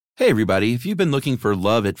Hey everybody, if you've been looking for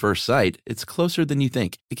love at first sight, it's closer than you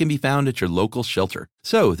think. It can be found at your local shelter.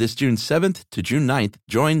 So this June 7th to June 9th,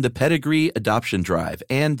 join the Pedigree Adoption Drive,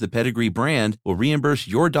 and the Pedigree brand will reimburse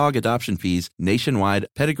your dog adoption fees nationwide.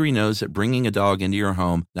 Pedigree knows that bringing a dog into your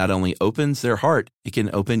home not only opens their heart, it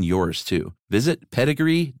can open yours too. Visit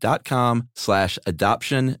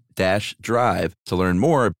pedigree.com/adoption-drive to learn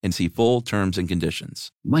more and see full terms and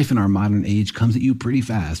conditions. Life in our modern age comes at you pretty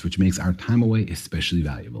fast, which makes our time away especially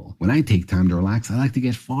valuable. When I take time to relax, I like to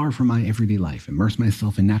get far from my everyday life, immerse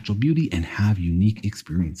myself in natural beauty, and have unique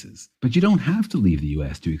experiences. But you don't have to leave the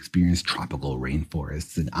U.S. to experience tropical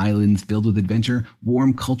rainforests and islands filled with adventure,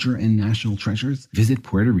 warm culture, and national treasures. Visit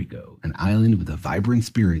Puerto Rico, an island with a vibrant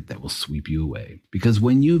spirit that will sweep you away. Because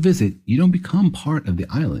when you visit, you don't become part of the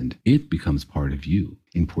island, it becomes part of you.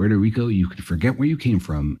 In Puerto Rico, you can forget where you came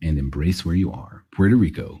from and embrace where you are. Puerto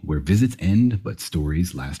Rico, where visits end, but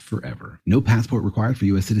stories last forever. No passport required for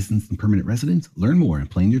U.S. citizens and permanent residents. Learn more and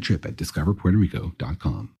plan your trip at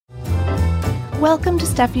discoverpuertorico.com. Welcome to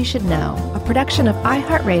Stuff You Should Know, a production of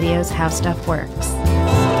iHeartRadio's How Stuff Works.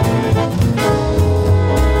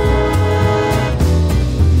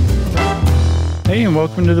 Hey, and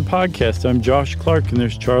welcome to the podcast. I'm Josh Clark, and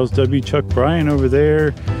there's Charles W. Chuck Bryan over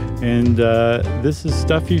there. And this is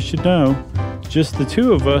Stuff You Should Know. Just the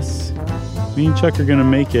two of us. Me and Chuck are going to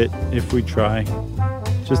make it if we try.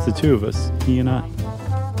 Just the two of us, he and I.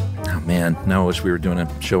 Oh man, now I wish we were doing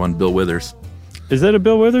a show on Bill Withers. Is that a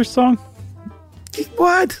Bill Withers song?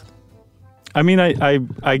 What? I mean,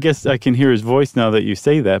 I guess I can hear his voice now that you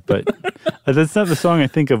say that, but that's not the song I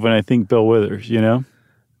think of when I think Bill Withers, you know?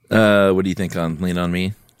 What do you think on Lean On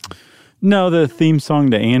Me? No, the theme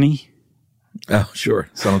song to Annie. Oh, sure.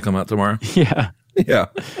 Song will come out tomorrow. Yeah. Yeah.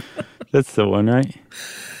 That's the one, right?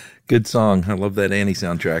 Good song. I love that Annie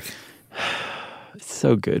soundtrack. It's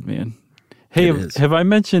so good, man. Hey, have I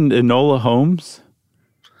mentioned Enola Holmes?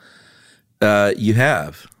 You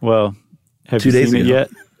have. Well, have 2 you days seen ago.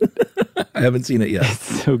 it yet? I haven't seen it yet.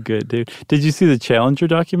 It's so good, dude. Did you see the Challenger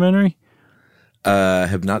documentary?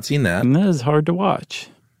 Have not seen that. And that is hard to watch.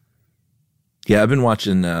 Yeah, I've been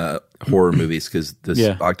watching horror movies because this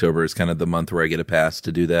October is kind of the month where I get a pass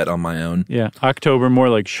to do that on my own. Yeah, October, more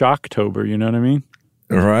like Shocktober, you know what I mean?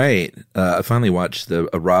 Right. I finally watched a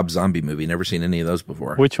Rob Zombie movie. Never seen any of those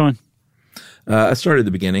before. Which one? I started at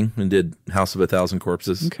the beginning and did House of a Thousand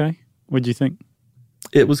Corpses. Okay. What'd you think?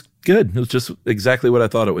 It was good. It was just exactly what I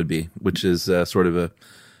thought it would be, which is sort of a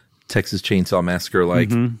Texas Chainsaw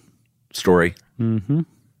Massacre-like story. Mm-hmm.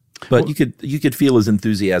 But you could feel his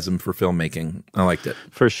enthusiasm for filmmaking. I liked it.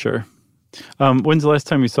 For sure. When's the last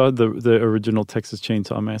time you saw the original Texas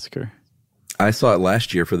Chainsaw Massacre? I saw it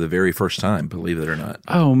last year for the very first time, believe it or not.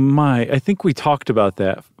 Oh, my. I think we talked about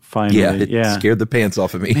that finally. Yeah, it scared the pants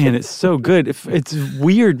off of me. Man, it's so good. It's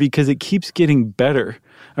weird because it keeps getting better.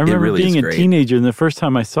 I remember being a teenager, and the first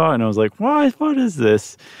time I saw it, and I was like, what is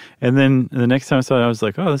this? And then the next time I saw it, I was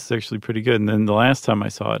like, oh, this is actually pretty good. And then the last time I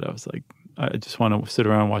saw it, I was like, I just want to sit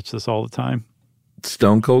around and watch this all the time.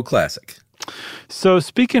 Stone Cold Classic. So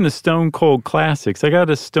speaking of Stone Cold Classics, I got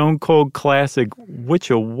a Stone Cold Classic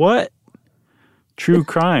what true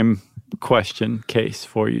crime question case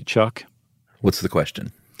for you, Chuck. What's the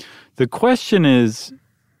question? The question is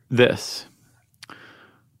this.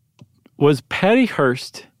 Was Patty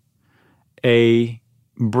Hearst a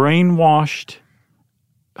brainwashed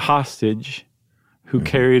hostage who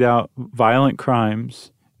carried out violent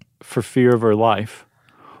crimes for fear of her life?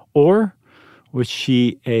 Or was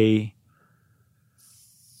she a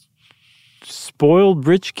spoiled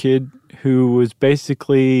rich kid who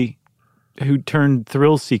turned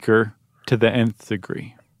thrill seeker to the nth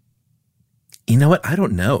degree? You know what? I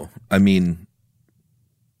don't know. I mean,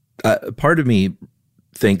 part of me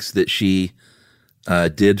thinks that she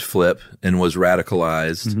did flip and was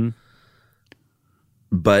radicalized. Mm-hmm.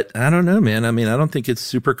 But I don't know, man. I mean, I don't think it's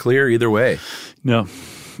super clear either way. No.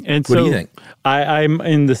 And what do you think? I'm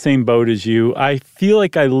in the same boat as you. I feel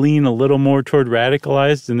like I lean a little more toward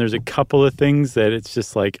radicalized, and there's a couple of things that it's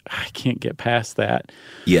just like, I can't get past that.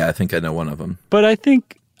 Yeah, I think I know one of them. But I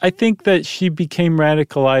think that she became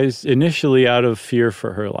radicalized initially out of fear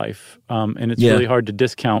for her life. And it's really hard to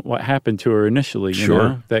discount what happened to her initially, you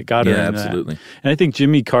know, that got her into absolutely. that. And I think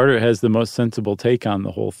Jimmy Carter has the most sensible take on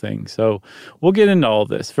the whole thing. So we'll get into all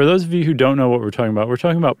this. For those of you who don't know what we're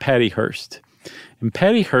talking about Patty Hearst. And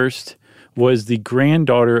Patty Hearst was the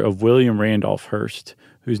granddaughter of William Randolph Hearst,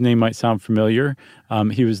 whose name might sound familiar.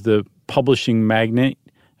 He was the publishing magnate,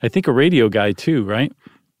 I think a radio guy too, right?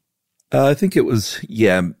 I think it was,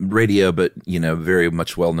 radio, but, very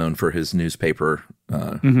much well known for his newspaper,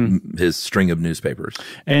 his string of newspapers.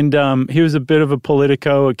 And he was a bit of a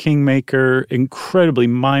politico, a kingmaker, incredibly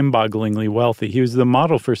mind-bogglingly wealthy. He was the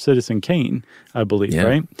model for Citizen Kane, I believe,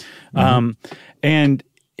 right? And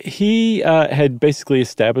he had basically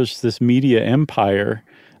established this media empire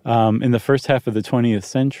in the first half of the 20th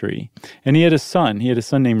century. And he had a son. He had a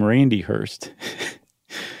son named Randy Hearst.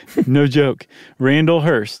 No joke. Randall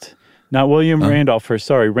Hearst. Not William Randolph Hearst.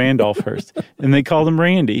 Sorry, Randolph Hearst. And they called him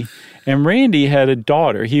Randy. And Randy had a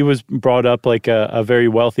daughter. He was brought up like a very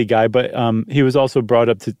wealthy guy, but he was also brought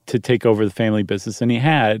up to take over the family business. And he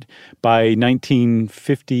had, by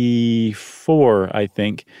 1954, I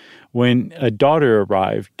think, when a daughter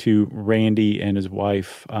arrived to Randy and his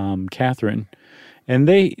wife, Catherine, and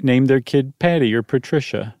they named their kid Patty or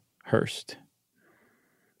Patricia Hearst.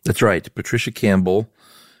 That's right, Patricia Campbell.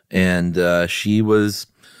 And she was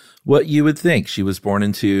what you would think. She was born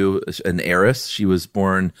into an heiress. She was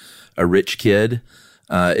born a rich kid.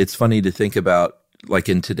 It's funny to think about, like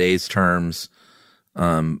in today's terms,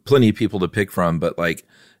 plenty of people to pick from, but like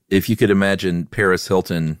if you could imagine Paris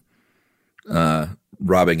Hilton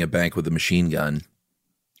robbing a bank with a machine gun.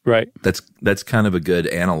 Right. That's kind of a good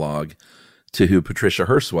analog to who Patricia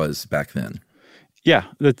Hearst was back then. Yeah,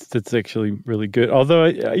 that's actually really good. Although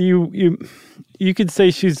you could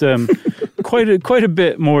say she's quite a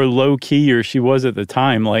bit more low key, or she was at the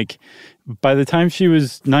time. Like by the time she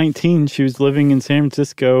was 19, she was living in San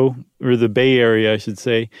Francisco, or the Bay Area, I should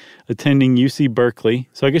say, attending UC Berkeley.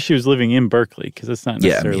 So I guess she was living in Berkeley, because that's not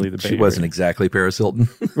necessarily the Bay Area. She wasn't exactly Paris Hilton,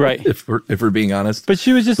 right? if we're being honest. But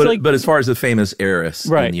she was just but as far as a famous heiress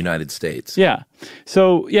in the United States, yeah.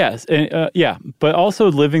 So yes, but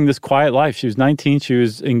also living this quiet life. She was 19. She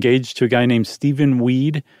was engaged to a guy named Stephen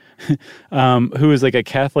Weed, who was like a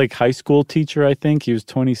Catholic high school teacher, I think. He was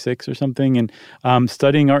 26 or something, and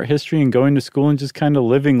studying art history and going to school and just kind of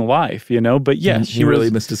living life, But yes, he really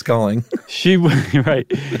missed his calling. She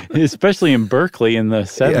right, especially in Berkeley in the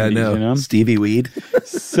 70s. Yeah, I know. Stevie Weed.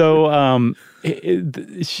 So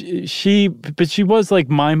she was like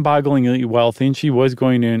mind-bogglingly wealthy, and she was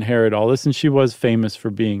going to inherit all this, and she was famous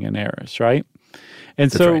for being an heiress, right? And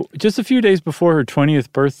so just a few days before her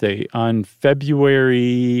 20th birthday, on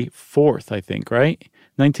February 4th, I think, right?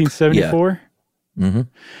 1974? Yeah.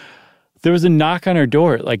 There was a knock on her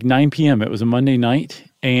door at like 9 p.m. It was a Monday night.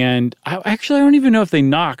 And I don't even know if they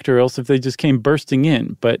knocked or else if they just came bursting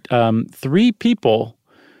in. But 3 people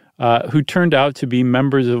who turned out to be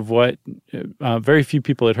members of what very few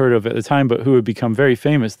people had heard of at the time, but who had become very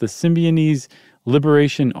famous, the Symbionese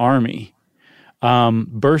Liberation Army,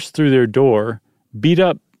 burst through their door, beat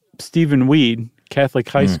up Stephen Weed, Catholic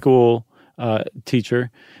high school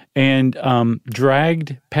teacher, and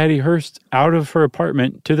dragged Patty Hearst out of her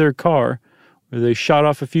apartment to their car, where they shot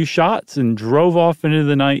off a few shots and drove off into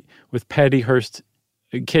the night with Patty Hearst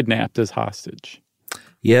kidnapped as hostage.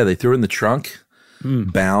 Yeah, they threw her in the trunk,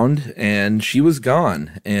 bound, and she was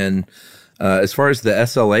gone. And as far as the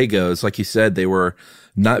SLA goes, like you said, they were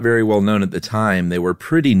not very well known at the time. They were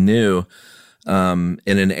pretty new in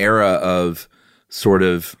an era of sort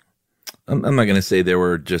of, I'm not going to say they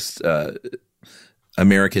were just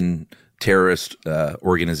American terrorist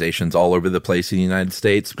organizations all over the place in the United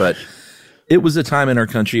States, but it was a time in our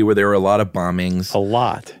country where there were a lot of bombings. A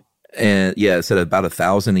lot. And yeah, it said about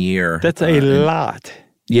 1,000 a year. That's a lot.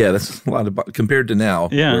 Yeah, that's a lot of compared to now,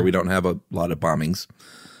 where we don't have a lot of bombings.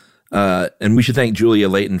 And we should thank Julia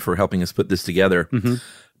Layton for helping us put this together.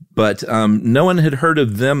 But no one had heard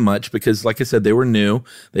of them much because, like I said, they were new.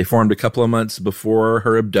 They formed a couple of months before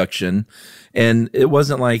her abduction. And it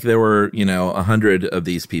wasn't like there were, 100 of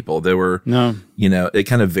these people. There were, it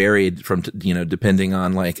kind of varied from, depending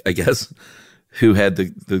on, like, I guess, who had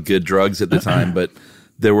the good drugs at the time. But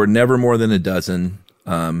there were never more than a dozen.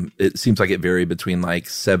 It seems like it varied between like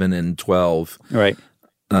 7 and 12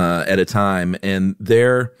 at a time. And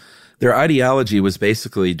their ideology was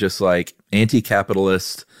basically just like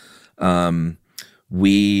anti-capitalist. That's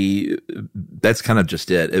kind of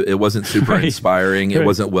just it. It wasn't super inspiring. It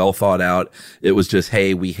wasn't well thought out. It was just,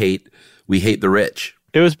 hey, we hate the rich.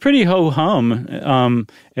 It was pretty ho-hum,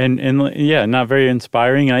 and yeah, not very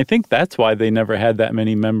inspiring. And I think that's why they never had that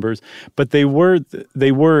many members. But they were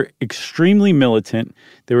extremely militant.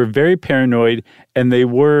 They were very paranoid, and they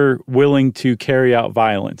were willing to carry out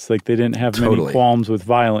violence. Like they didn't have many qualms with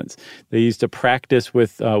violence. They used to practice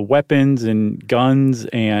with weapons and guns,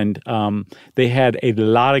 and they had a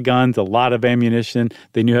lot of guns, a lot of ammunition.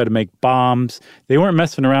 They knew how to make bombs. They weren't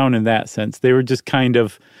messing around in that sense. They were just kind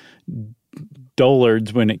of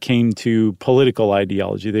dullards when it came to political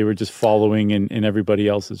ideology. They were just following in everybody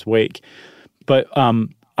else's wake. But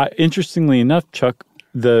interestingly enough, Chuck,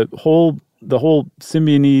 the whole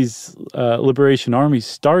Symbionese Liberation Army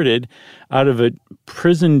started out of a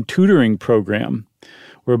prison tutoring program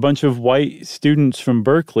where a bunch of white students from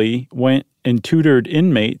Berkeley went and tutored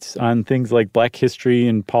inmates on things like Black history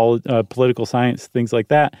and political science, things like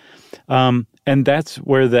that. And that's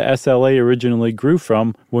where the SLA originally grew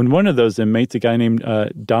from, when one of those inmates, a guy named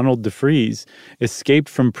Donald DeFries, escaped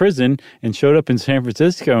from prison and showed up in San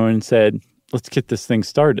Francisco and said, let's get this thing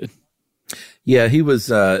started. Yeah, he was,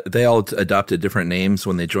 they all adopted different names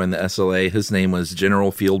when they joined the SLA. His name was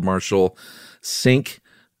General Field Marshal Cinque,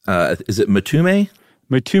 is it Matume?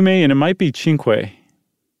 Matume, and it might be Cinque.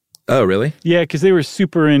 Oh, really? Yeah, because they were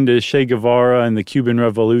super into Che Guevara and the Cuban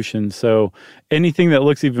Revolution. So anything that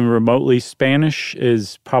looks even remotely Spanish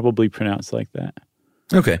is probably pronounced like that.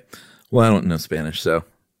 Okay. Well, I don't know Spanish, so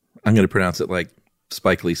I'm going to pronounce it like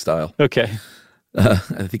Spike Lee style. Okay. I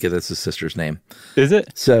think that's his sister's name. Is it?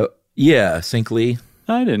 So, yeah, Cinque Lee.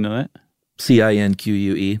 I didn't know that.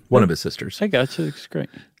 Cinque, one of his sisters. I gotcha. It's great.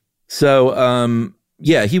 So,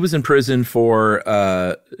 yeah, he was in prison for,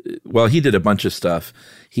 he did a bunch of stuff.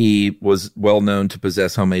 He was well known to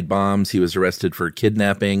possess homemade bombs. He was arrested for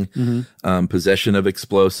kidnapping, possession of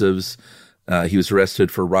explosives. He was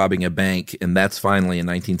arrested for robbing a bank. And that's finally in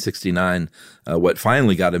 1969, what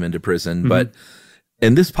finally got him into prison.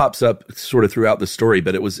 And this pops up sort of throughout the story,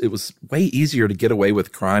 but it was way easier to get away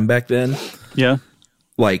with crime back then. Yeah.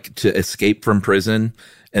 Like to escape from prison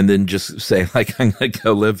and then just say, like, I'm going to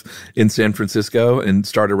go live in San Francisco and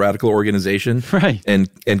start a radical organization. Right. And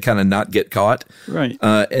kind of not get caught. Right.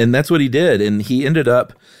 And that's what he did. And he ended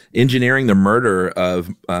up engineering the murder of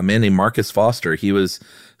a man named Marcus Foster. He was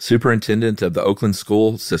superintendent of the Oakland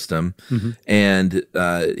school system. And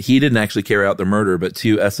he didn't actually carry out the murder, but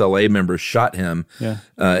two SLA members shot him. Yeah.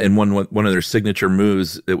 And one of their signature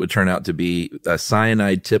moves, it would turn out to be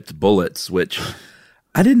cyanide-tipped bullets, which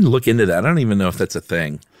I didn't look into that. I don't even know if that's a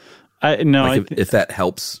thing. If that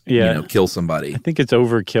helps, kill somebody. I think it's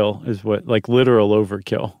overkill is what, like literal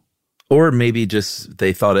overkill. Or maybe just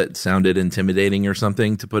they thought it sounded intimidating or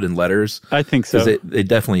something to put in letters. I think so. Because they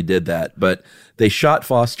definitely did that. But they shot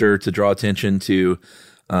Foster to draw attention to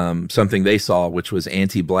something they saw, which was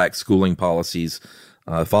anti-black schooling policies.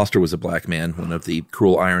 Foster was a black man, one of the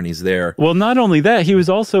cruel ironies there. Well, not only that, he was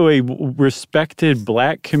also a respected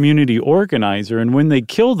black community organizer. And when they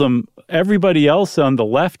killed him, everybody else on the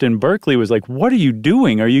left in Berkeley was like, what are you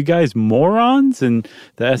doing? Are you guys morons? And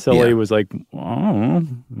the SLA was like, oh.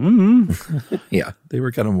 Yeah, they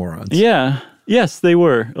were kind of morons. Yeah. Yes, they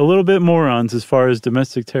were. A little bit morons as far as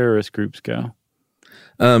domestic terrorist groups go.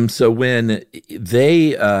 So when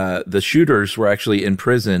the shooters were actually in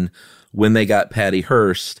prison when they got Patty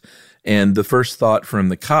Hearst, and the first thought from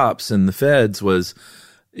the cops and the feds was,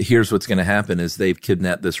 here's what's going to happen is they've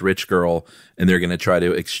kidnapped this rich girl and they're going to try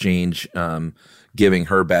to exchange giving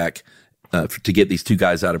her back to get these two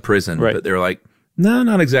guys out of prison. Right. But they're like, no,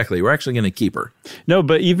 not exactly. We're actually going to keep her. No,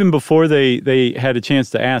 but even before they had a chance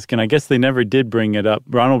to ask, and I guess they never did bring it up,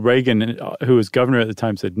 Ronald Reagan, who was governor at the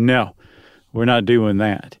time, said, no, we're not doing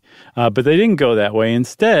that. But they didn't go that way.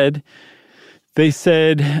 Instead, they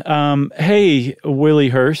said, hey, Willie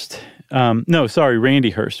Hearst. Randy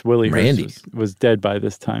Hearst. Willie Hearst was dead by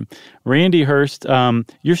this time. Randy Hearst,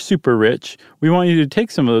 you're super rich. We want you to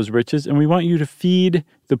take some of those riches and we want you to feed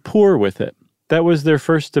the poor with it. That was their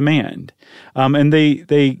first demand. And they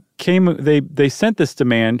sent this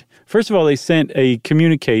demand. First of all, they sent a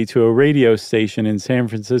communique to a radio station in San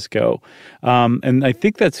Francisco. And I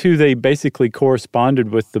think that's who they basically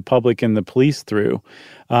corresponded with the public and the police through,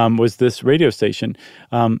 was this radio station.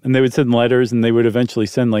 And they would send letters and they would eventually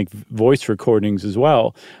send like voice recordings as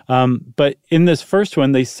well. But in this first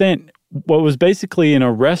one, they sent what was basically an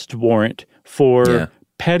arrest warrant for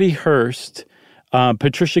Patty Hearst,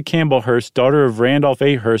 Patricia Campbell Hearst, daughter of Randolph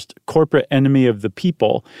A. Hearst, corporate enemy of the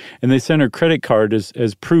people. And they sent her credit card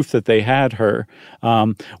as proof that they had her,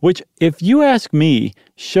 which, if you ask me,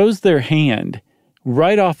 shows their hand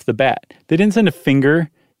right off the bat. They didn't send a finger.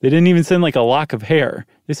 They didn't even send like a lock of hair.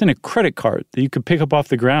 They sent a credit card that you could pick up off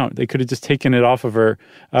the ground. They could have just taken it off of her,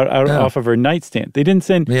 off of her nightstand. They didn't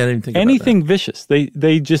send anything vicious.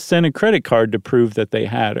 They just sent a credit card to prove that they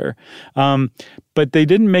had her. But they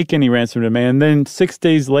didn't make any ransom demand. And then 6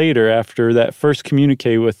 days later, after that first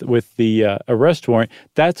communique with the arrest warrant,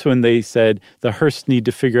 that's when they said the Hearsts need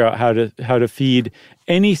to figure out how to feed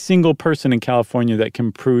any single person in California that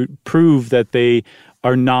can prove that they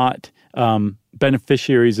are not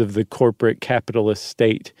beneficiaries of the corporate capitalist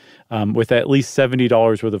state with at least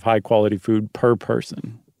 $70 worth of high-quality food per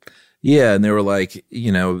person. Yeah, and they were like,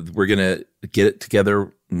 we're going to get it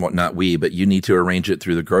together. Not we, but you need to arrange it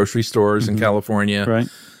through the grocery stores in California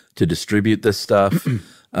to distribute this stuff.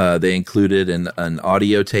 They included an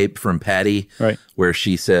audio tape from Patty where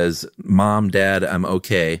she says, "Mom, Dad, I'm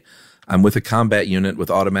okay. I'm with a combat unit with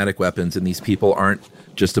automatic weapons, and these people aren't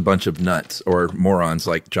just a bunch of nuts or morons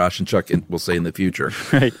like Josh and Chuck will say in the future.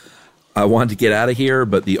 Right. I want to get out of here,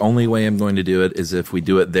 but the only way I'm going to do it is if we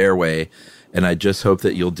do it their way. And I just hope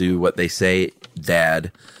that you'll do what they say,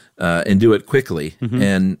 Dad, and do it quickly."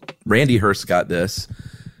 And Randy Hearst got this,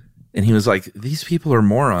 and he was like, "These people are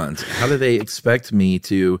morons. How do they expect me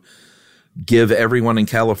to give everyone in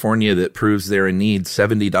California that proves they're in need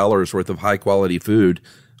 $70 worth of high-quality food?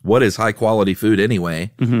 What is high-quality food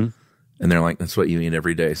anyway?" And they're like, "That's what you eat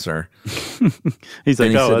every day, sir." He's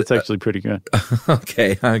like, "Oh, that's actually pretty good."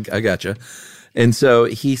 Okay, I gotcha. And so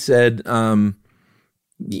he said, I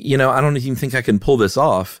don't even think I can pull this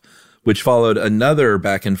off, which followed another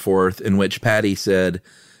back and forth in which Patty said,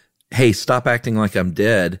 "Hey, stop acting like I'm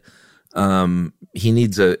dead. He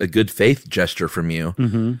needs a good faith gesture from you."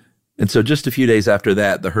 And so just a few days after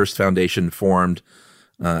that, the Hearst Foundation formed.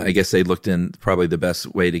 I guess they looked in probably the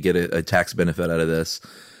best way to get a tax benefit out of this,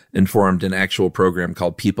 and formed an actual program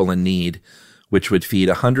called People in Need, which would feed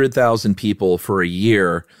 100,000 people for a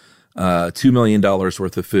year, $2 million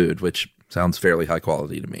worth of food, which sounds fairly high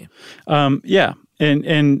quality to me. Yeah.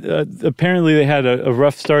 And apparently they had a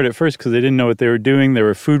rough start at first because they didn't know what they were doing. There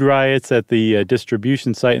were food riots at the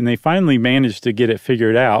distribution site, and they finally managed to get it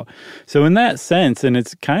figured out. So in that sense, and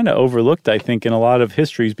it's kind of overlooked, I think, in a lot of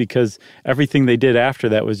histories because everything they did after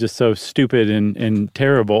that was just so stupid and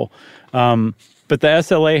terrible. But the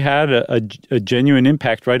SLA had a genuine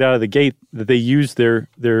impact right out of the gate that they used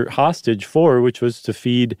their hostage for, which was to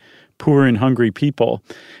feed poor and hungry people.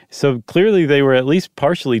 So clearly they were at least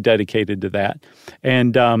partially dedicated to that.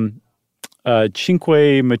 And Cinque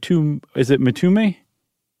Matume, is it Matume?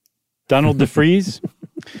 Donald DeFreeze,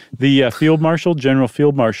 the General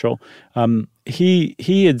Field Marshal,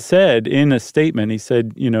 he had said in a statement, he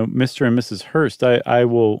said, "Mr. and Mrs. Hearst,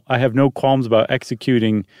 I have no qualms about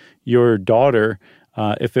executing your daughter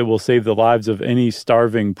if it will save the lives of any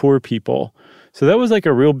starving poor people." So that was like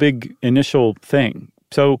a real big initial thing.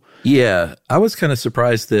 So yeah, I was kind of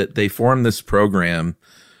surprised that they formed this program,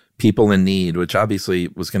 People in Need, which obviously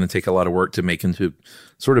was going to take a lot of work to make into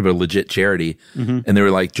sort of a legit charity. And they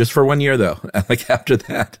were like, just for 1 year though, like after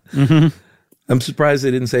that. I'm surprised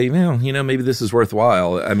they didn't say, maybe this is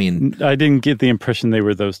worthwhile. I mean, I didn't get the impression they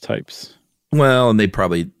were those types. Well, and they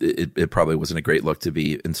it probably wasn't a great look to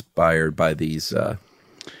be inspired by these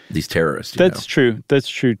terrorists. That's true. That's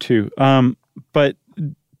true too. But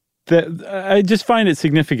I just find it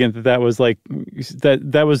significant that was like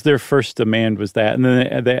that was their first demand, was that, and then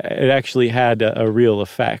it actually had a real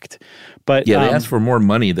effect. But yeah, they asked for more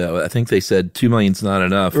money though. I think they said $2 million's not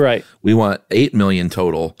enough. Right. We want $8 million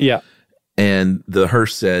total. Yeah. And the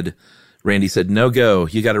Hearst Randy said, "No go.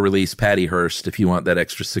 You got to release Patty Hearst if you want that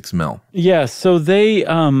extra $6 million." Yeah. So they,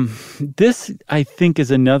 this I think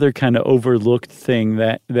is another kind of overlooked thing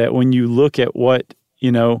that when you look at what,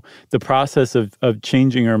 the process of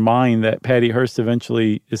changing her mind that Patty Hearst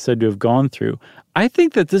eventually is said to have gone through, I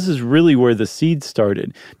think that this is really where the seed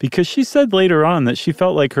started, because she said later on that she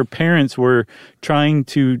felt like her parents were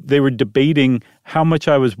they were debating how much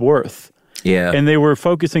I was worth. Yeah. And they were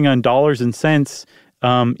focusing on dollars and cents,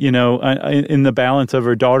 in the balance of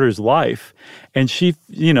her daughter's life. And she,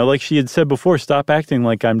 like she had said before, "Stop acting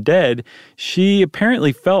like I'm dead." She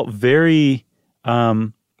apparently felt very,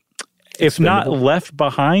 if not left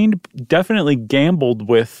behind, definitely gambled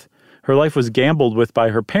with. Her life was gambled with by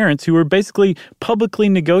her parents, who were basically publicly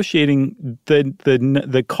negotiating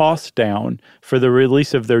the cost down for the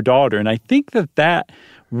release of their daughter. And I think that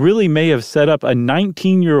really may have set up a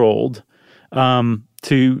 19-year-old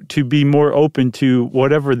to be more open to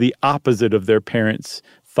whatever the opposite of their parents'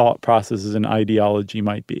 thought processes and ideology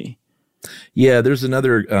might be. Yeah, there's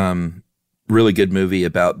another really good movie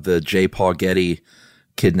about the J. Paul Getty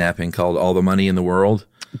kidnapping called All the Money in the World,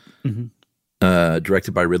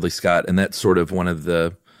 directed by Ridley Scott. And that's sort of one of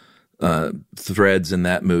the threads in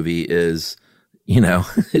that movie is,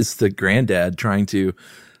 is the granddad trying to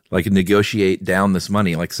like negotiate down this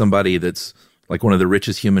money, like somebody that's like one of the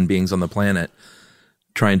richest human beings on the planet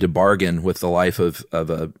trying to bargain with the life of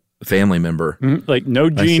a family member. Like no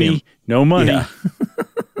genie, no money. Yeah.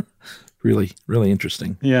 Really, really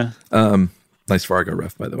interesting. Yeah. Nice Fargo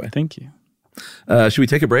ref, by the way. Thank you. Should we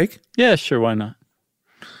take a break? Yeah, sure. Why not?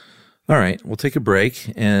 All right, we'll take a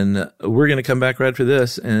break, and we're going to come back right after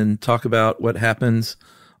this and talk about what happens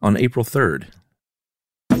on April 3rd.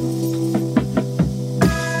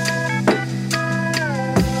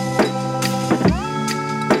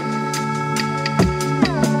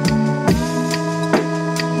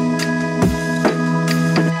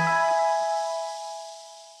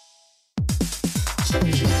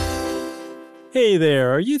 Hey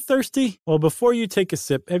there, are you thirsty? Well, before you take a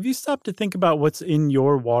sip, have you stopped to think about what's in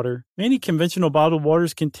your water? Many conventional bottled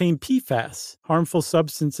waters contain PFAS, harmful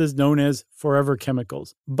substances known as forever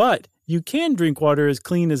chemicals. But you can drink water as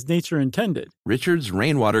clean as nature intended. Richard's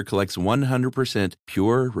Rainwater collects 100%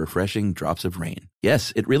 pure, refreshing drops of rain.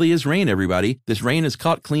 Yes, it really is rain, everybody. This rain is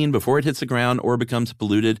caught clean before it hits the ground or becomes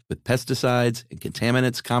polluted with pesticides and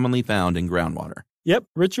contaminants commonly found in groundwater. Yep,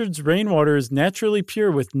 Richard's Rainwater is naturally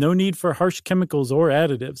pure with no need for harsh chemicals or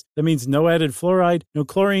additives. That means no added fluoride, no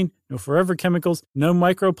chlorine, no forever chemicals, no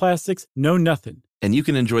microplastics, no nothing. And you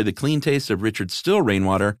can enjoy the clean taste of Richard's still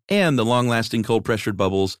rainwater and the long-lasting cold-pressured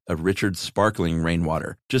bubbles of Richard's sparkling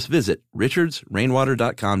rainwater. Just visit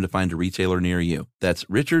richardsrainwater.com to find a retailer near you. That's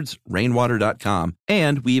richardsrainwater.com.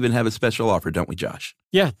 And we even have a special offer, don't we, Josh?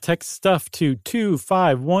 Yeah, text STUFF to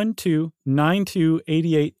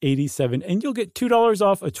 2512928887, and you'll get $2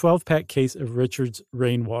 off a 12-pack case of Richard's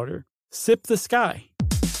Rainwater. Sip the sky.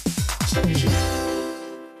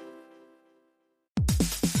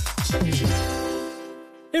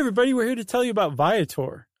 Hey everybody, we're here to tell you about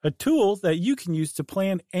Viator, a tool that you can use to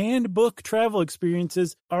plan and book travel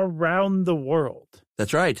experiences around the world.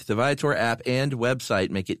 That's right. The Viator app and website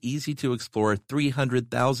make it easy to explore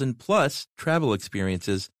 300,000 plus travel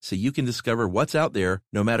experiences so you can discover what's out there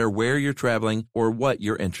no matter where you're traveling or what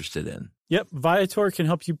you're interested in. Yep, Viator can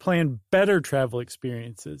help you plan better travel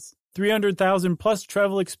experiences. 300,000 plus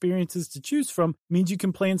travel experiences to choose from means you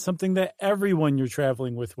can plan something that everyone you're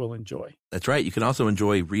traveling with will enjoy. That's right. You can also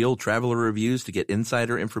enjoy real traveler reviews to get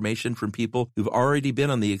insider information from people who've already been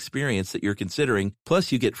on the experience that you're considering.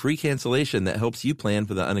 Plus, you get free cancellation that helps you plan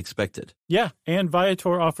for the unexpected. Yeah, and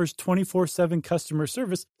Viator offers 24/7 customer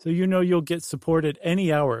service, so you know you'll get support at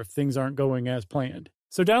any hour if things aren't going as planned.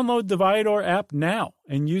 So download the Viator app now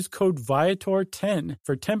and use code Viator10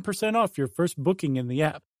 for 10% off your first booking in the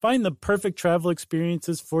app. Find the perfect travel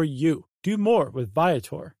experiences for you. Do more with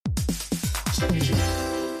Viator.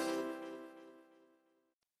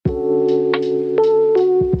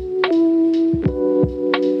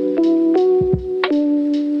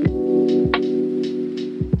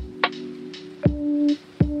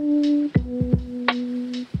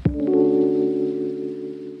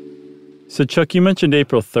 So, Chuck, you mentioned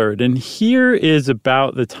April 3rd, and here is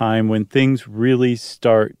about the time when things really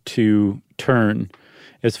start to turn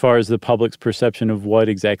as far as the public's perception of what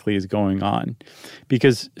exactly is going on.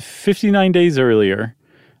 Because 59 days earlier,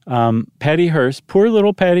 Patty Hearst, poor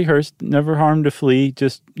little Patty Hearst, never harmed a flea,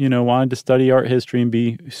 just, wanted to study art history and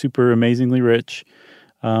be super amazingly rich,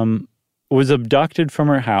 was abducted from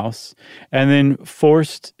her house and then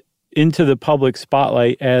forced into the public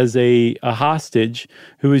spotlight as a hostage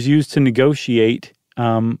who was used to negotiate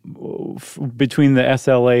between the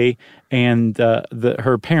SLA and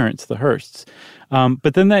her parents, the Hearsts.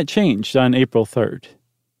 But then that changed on April 3rd.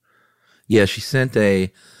 Yeah, she sent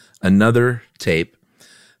another tape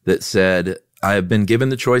that said, I have been given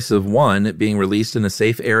the choice of 1, being released in a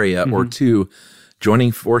safe area, or 2,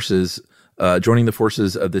 joining the forces of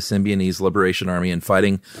the Symbionese Liberation Army and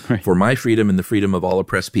fighting for my freedom and the freedom of all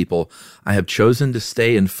oppressed people. I have chosen to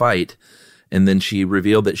stay and fight. And then she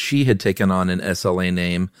revealed that she had taken on an SLA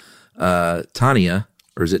name, Tania,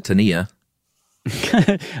 or is it Tania?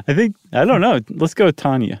 I don't know. Let's go with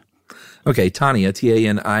Tania. Okay, Tania,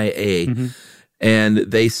 Tania. And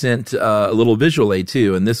they sent a little visual aid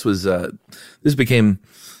too. And this became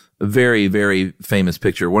a very, very famous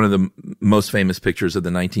picture. One of the most famous pictures of the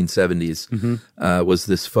 1970s was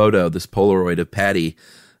this photo, this Polaroid of Patty.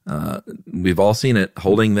 We've all seen it,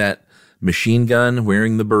 holding that machine gun,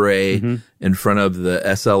 wearing the beret in front of the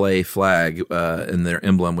SLA flag in their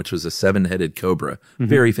emblem, which was a 7-headed cobra.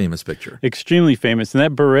 Very famous picture. Extremely famous. And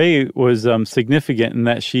that beret was significant in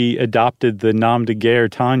that she adopted the nom de guerre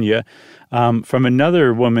Tania from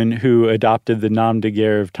another woman who adopted the nom de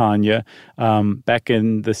guerre of Tania back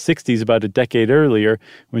in the 60s, about a decade earlier,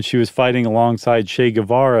 when she was fighting alongside Che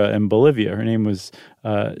Guevara in Bolivia. Her name was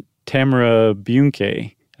Tamara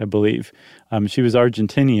Bunke, I believe. She was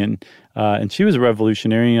Argentinian, and she was a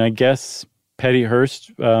revolutionary, and I guess Patty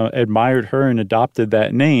Hearst admired her and adopted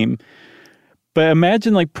that name. But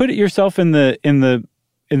imagine, put yourself in the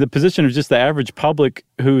in the position of just the average public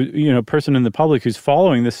person in the public who's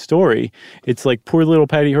following this story, it's like, poor little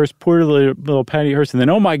Patty Hearst, poor little Patty Hearst. And then,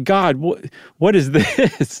 oh my God, what is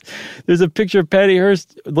this? There's a picture of Patty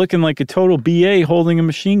Hearst looking like a total BA holding a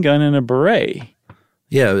machine gun and a beret.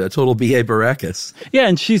 Yeah, a total BA Baracus. Yeah,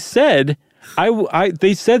 and she said,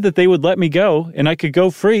 they said that they would let me go and I could go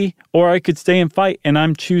free or I could stay and fight, and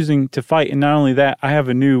I'm choosing to fight. And not only that, I have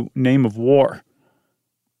a new name of war.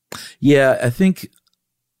 Yeah, I think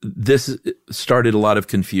this started a lot of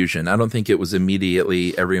confusion. I don't think it was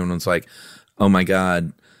immediately everyone was like, oh my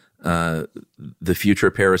God, the future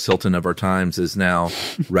Paris Hilton of our times is now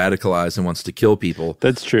radicalized and wants to kill people.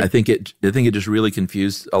 That's true. I think it just really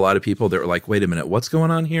confused a lot of people that were like, wait a minute, what's going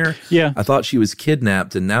on here? Yeah. I thought she was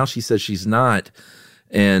kidnapped and now she says she's not.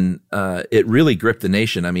 And it really gripped the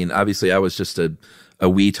nation. I mean, obviously I was just a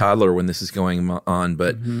wee toddler when this is going on,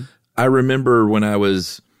 but I remember when I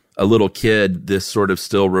was a little kid, this sort of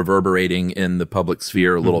still reverberating in the public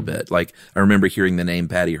sphere a little bit. Like, I remember hearing the name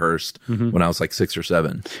Patty Hearst when I was like 6 or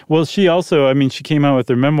 7. Well, she also, she came out with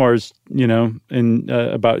her memoirs, in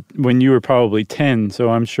about when you were probably 10.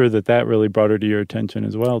 So I'm sure that really brought her to your attention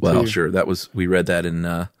as well. Well, too. Sure. We read that in,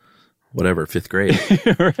 5th grade.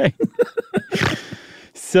 Right.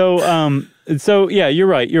 So yeah, you're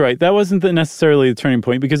right. That wasn't necessarily the turning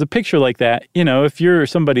point, because a picture like that, if you're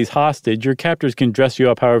somebody's hostage, your captors can dress you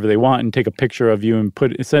up however they want and take a picture of you and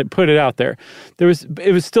put it out there.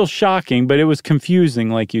 It was still shocking, but it was confusing,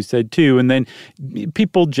 like you said too. And then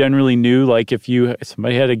people generally knew, like, if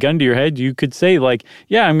somebody had a gun to your head, you could say like,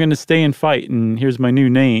 yeah, I'm going to stay and fight, and here's my new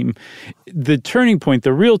name. The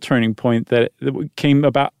real turning point that came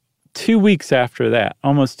about 2 weeks after that,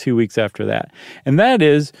 almost 2 weeks after that. And that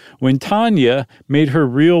is when Tanya made her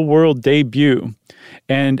real world debut.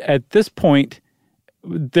 And at this point,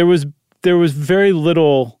 there was very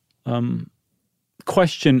little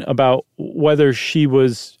question about whether she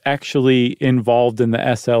was actually involved in the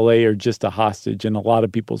SLA or just a hostage in a lot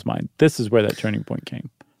of people's mind. This is where that turning point came.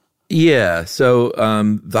 Yeah. So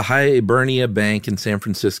the Hibernia Bank in San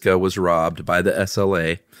Francisco was robbed by the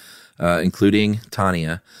SLA, including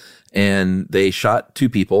Tanya. And they shot 2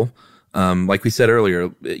 people. Like we said earlier,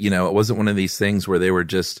 it wasn't one of these things where they were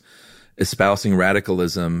just espousing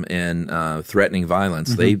radicalism and threatening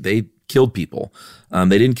violence. They killed people.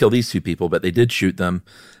 They didn't kill these 2 people, but they did shoot them.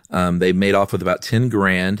 They made off with about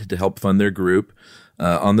 $10,000 to help fund their group.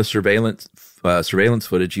 On the surveillance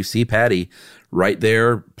footage, you see Patty right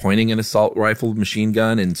there pointing an assault rifle machine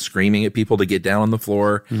gun and screaming at people to get down on the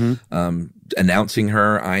floor, announcing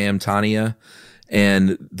her, I am Tanya.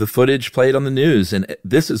 And the footage played on the news. And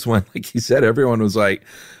this is when, like you said, everyone was like,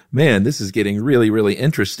 man, this is getting really, really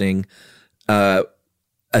interesting. I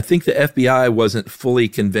think the FBI wasn't fully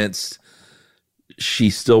convinced she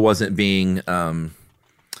still wasn't being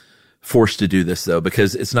forced to do this, though,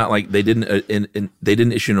 because it's not like they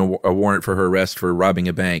didn't issue a warrant for her arrest for robbing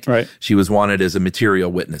a bank. Right. She was wanted as a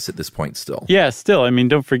material witness at this point still. Yeah, still.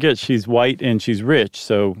 Don't forget, she's white and she's rich.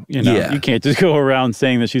 So, you can't just go around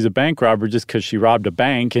saying that she's a bank robber just because she robbed a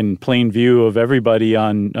bank in plain view of everybody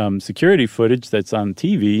on security footage that's on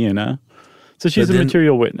TV, So she's a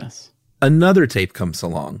material witness. Another tape comes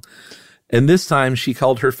along. And this time she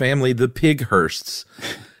called her family the Pig Hearsts.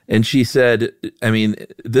 And she said,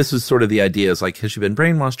 this was sort of the idea, is like, has she been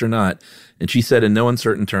brainwashed or not? And she said in no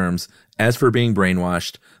uncertain terms, as for being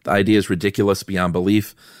brainwashed, the idea is ridiculous beyond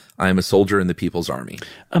belief. I am a soldier in the People's Army.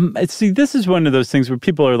 See, this is one of those things where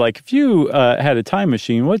people are like, if you had a time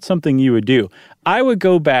machine, what's something you would do? I would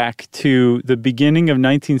go back to the beginning of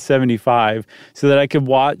 1975 so that I could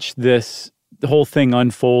watch the whole thing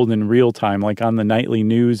unfold in real time, like on the nightly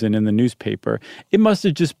news and in the newspaper. It must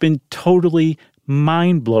have just been totally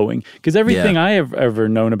mind-blowing, because everything I have ever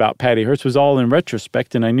known about Patty Hearst was all in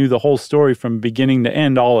retrospect, and I knew the whole story from beginning to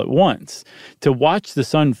end all at once. To watch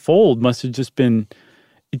this unfold must have just been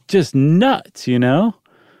just nuts, Oh,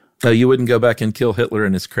 you wouldn't go back and kill Hitler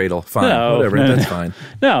in his cradle. Fine, whatever, that's fine.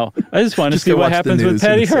 No, I just want to see what happens with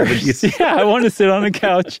Patty Hearst. Yeah, I want to sit on a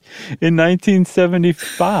couch in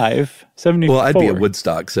 1975, 74. Well, I'd be at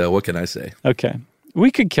Woodstock, so what can I say? Okay.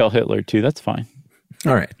 We could kill Hitler, too. That's fine.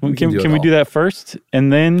 All right. Can we do that first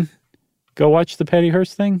and then go watch the Patty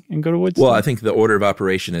Hearst thing and go to Woodstock? Well, I think the order of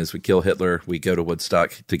operation is we kill Hitler, we go to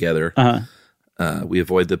Woodstock together. We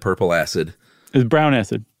avoid the purple acid. It's brown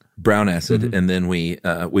acid. And then we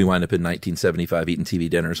wind up in 1975 eating TV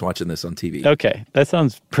dinners, watching this on TV. Okay. That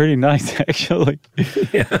sounds pretty nice, actually.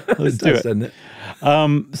 Yeah. Let's do it. Doesn't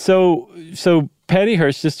it? So Patty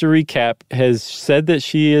Hearst, just to recap, has said that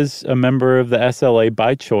she is a member of the SLA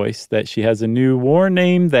by choice, that she has a new war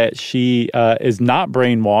name, that she is not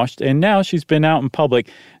brainwashed, and now she's been out in public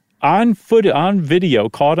on video,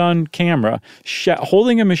 caught on camera,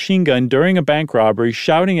 holding a machine gun during a bank robbery,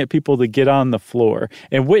 shouting at people to get on the floor.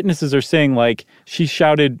 And witnesses are saying, like, she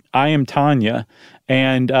shouted, "I am Tanya."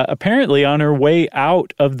 And apparently on her way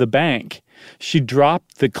out of the bank, she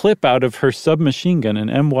dropped the clip out of her submachine gun, an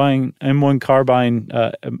M1 carbine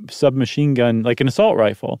submachine gun, like an assault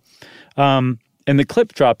rifle. And the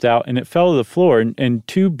clip dropped out, and it fell to the floor, and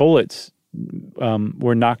 2 bullets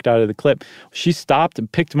were knocked out of the clip. She stopped and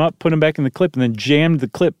picked them up, put them back in the clip, and then jammed the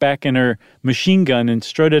clip back in her machine gun and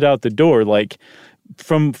strutted out the door. Like,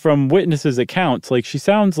 from witnesses' accounts, like, she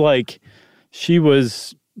sounds like she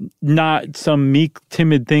was not some meek,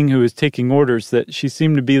 timid thing who was taking orders, that she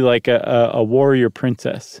seemed to be like a warrior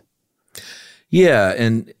princess. Yeah,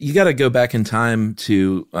 and you got to go back in time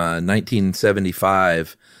to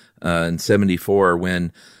 1975 and 74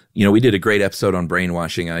 when, we did a great episode on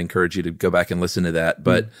brainwashing. I encourage you to go back and listen to that.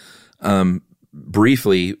 But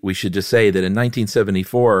briefly, we should just say that in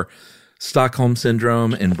 1974, Stockholm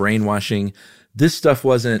Syndrome and brainwashing, this stuff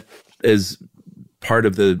wasn't as part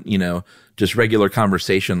of the, just regular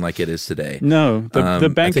conversation like it is today. No, the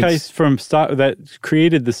bank heist that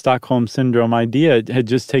created the Stockholm Syndrome idea had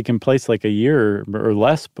just taken place like a year or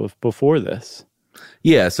less before this.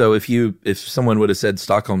 Yeah, so if someone would have said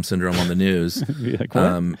Stockholm Syndrome on the news, like,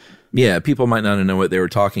 what? People might not know what they were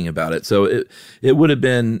talking about it. So it would have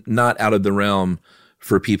been not out of the realm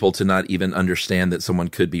for people to not even understand that someone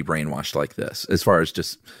could be brainwashed like this, as far as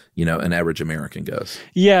just, an average American goes.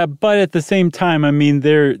 Yeah, but at the same time, I mean,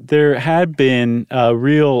 there had been a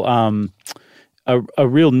real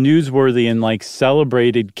newsworthy and like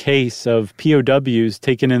celebrated case of POWs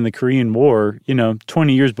taken in the Korean War,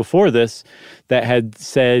 20 years before this, that had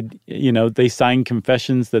said, they signed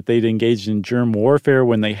confessions that they'd engaged in germ warfare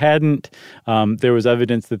when they hadn't. There was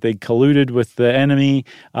evidence that they colluded with the enemy.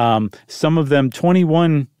 Some of them,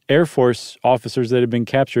 21 Air Force officers that had been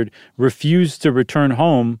captured, refused to return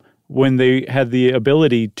home when they had the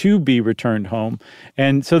ability to be returned home.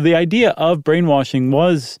 And so the idea of brainwashing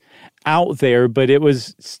was out there, but it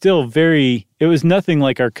was still it was nothing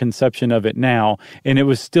like our conception of it now. And it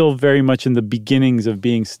was still very much in the beginnings of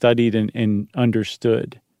being studied and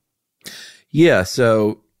understood. Yeah.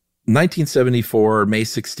 So 1974, May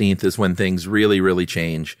 16th is when things really, really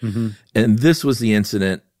change. Mm-hmm. And this was the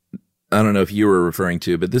incident, I don't know if you were referring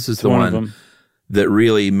to, but this is the one that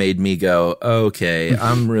really made me go, okay,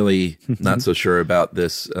 I'm really not so sure about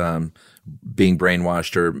this being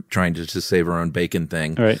brainwashed or trying to just save our own bacon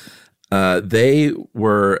thing. All right.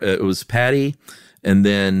 It was Patty and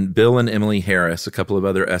then Bill and Emily Harris, a couple of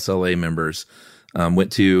other SLA members,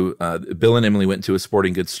 Bill and Emily went to a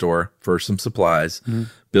sporting goods store for some supplies. Mm-hmm.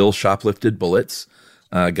 Bill shoplifted bullets,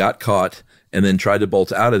 got caught, and then tried to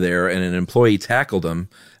bolt out of there, and an employee tackled him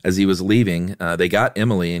as he was leaving. They got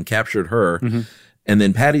Emily and captured her. Mm-hmm. And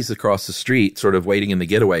then Patty's across the street, sort of waiting in the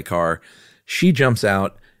getaway car. She jumps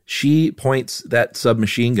out. She points that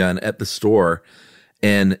submachine gun at the store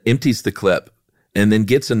and empties the clip, and then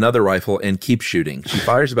gets another rifle and keeps shooting. She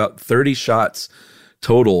fires about 30 shots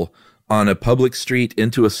total on a public street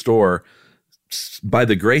into a store. By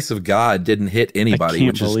the grace of God, didn't hit anybody,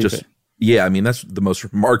 which is just, yeah, I mean, that's the most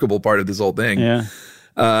remarkable part of this whole thing. Yeah.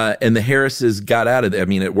 And the Harrises got out of there. I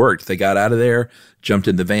mean, it worked. They got out of there, jumped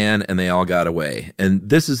in the van, and they all got away. And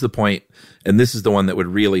this is the point, and this is the one that would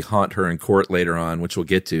really haunt her in court later on, which we'll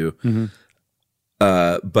get to. Mm-hmm.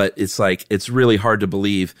 But it's like, it's really hard to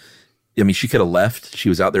believe. I mean, she could have left. She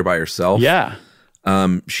was out there by herself. Yeah.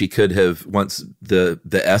 She could have, once the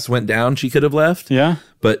S went down, she could have left. Yeah.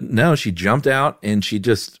 But no, she jumped out and she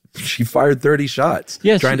fired 30 shots,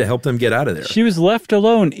 trying to help them get out of there. She was left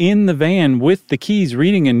alone in the van with the keys,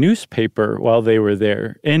 reading a newspaper while they were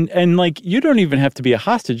there. And like, you don't even have to be a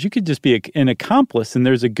hostage. You could just be an accomplice. And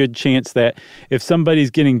there's a good chance that if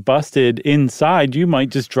somebody's getting busted inside, you might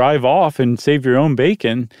just drive off and save your own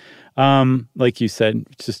bacon. Like you said,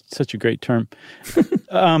 it's just such a great term.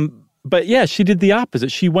 But yeah, she did the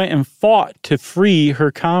opposite. She went and fought to free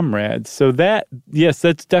her comrades. So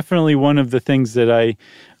that's definitely one of the things that I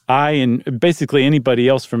and basically anybody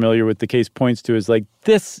else familiar with the case points to, is like,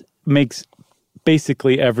 this makes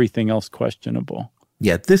basically everything else questionable.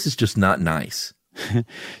 Yeah, this is just not nice.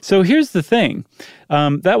 So here's the thing.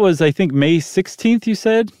 That was, I think, May 16th, you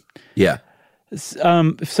said? Yeah.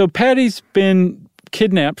 So Patty's been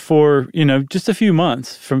kidnapped for, just a few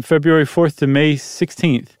months, from February 4th to May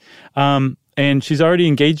 16th. And she's already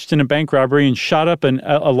engaged in a bank robbery and shot up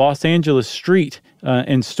a Los Angeles street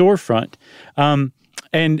and storefront.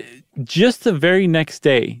 And just the very next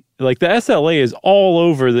day, like the SLA is all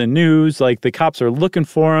over the news. Like the cops are looking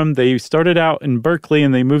for them. They started out in Berkeley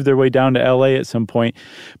and they moved their way down to LA at some point.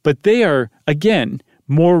 But they are, again,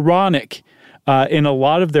 moronic in a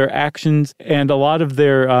lot of their actions, and a lot of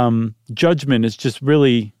their judgment is just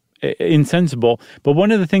really insensible. But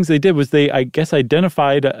one of the things they did was they, I guess,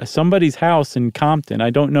 identified somebody's house in Compton.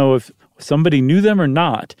 I don't know if somebody knew them or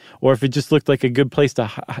not, or if it just looked like a good place to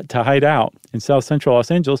hide out in South Central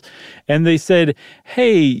Los Angeles. And they said,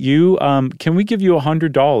 hey, you, can we give you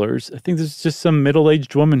 $100? I think this is just some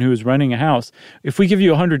middle-aged woman who was renting a house. If we give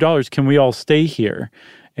you $100, can we all stay here?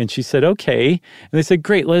 And she said, okay. And they said,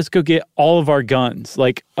 great, let's go get all of our guns,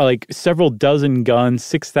 like several dozen guns,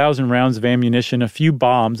 6,000 rounds of ammunition, a few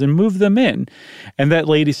bombs, and move them in. And that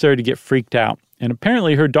lady started to get freaked out. And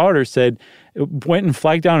apparently her daughter went and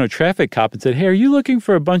flagged down a traffic cop and said, hey, are you looking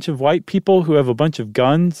for a bunch of white people who have a bunch of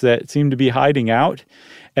guns that seem to be hiding out?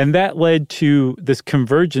 And that led to this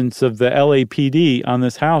convergence of the LAPD on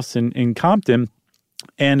this house in Compton,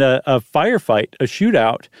 and a firefight, a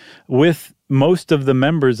shootout with most of the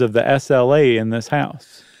members of the SLA in this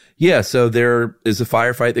house. Yeah, so there is a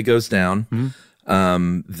firefight that goes down.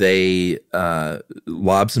 Mm-hmm. They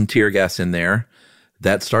lob some tear gas in there.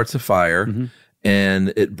 That starts a fire, mm-hmm.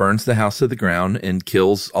 and it burns the house to the ground and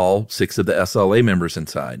kills all 6 of the SLA members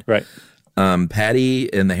inside. Right.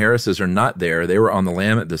 Patty and the Harrises are not there. They were on the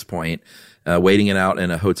lam at this point, waiting it out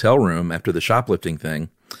in a hotel room after the shoplifting thing.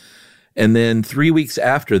 And then 3 weeks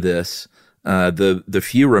after this, the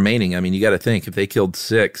few remaining, I mean, you got to think, if they killed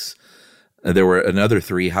 6, there were another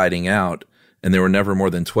 3 hiding out, and there were never more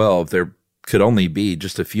than 12. There could only be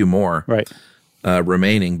just a few more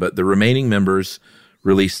remaining. But the remaining members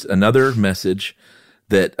released another message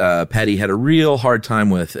that Patty had a real hard time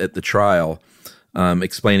with at the trial,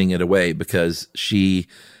 explaining it away, because she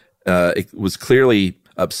was clearly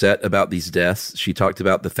upset about these deaths. She talked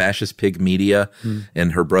about the fascist pig media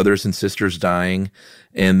and her brothers and sisters dying,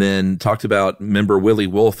 and then talked about member Willie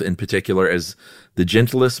Wolf in particular as the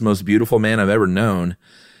gentlest, most beautiful man I've ever known,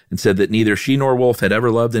 and said that neither she nor Wolf had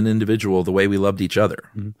ever loved an individual the way we loved each other.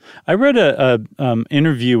 I read a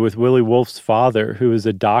interview with Willie Wolf's father, who was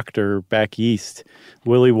a doctor back east.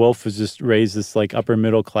 Willie Wolf was just raised this like upper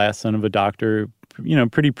middle class son of a doctor, you know,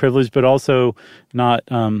 pretty privileged, but also not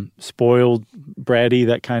spoiled, bratty,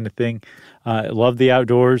 that kind of thing. Loved the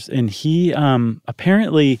outdoors. And he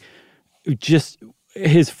apparently just,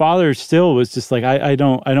 his father still was just like, I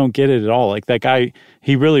don't get it at all. Like that guy,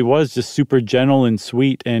 he really was just super gentle and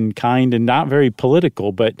sweet and kind and not very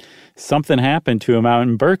political, but something happened to him out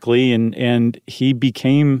in Berkeley, and he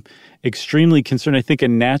became extremely concerned. I think a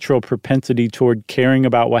natural propensity toward caring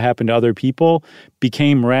about what happened to other people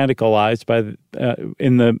became radicalized by the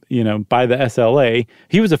SLA.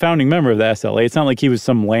 He was a founding member of the SLA. It's not like he was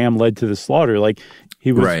some lamb led to the slaughter. Like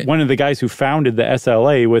he was one of the guys who founded the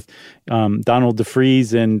SLA with Donald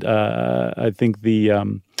DeFreeze and I think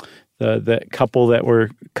the couple that were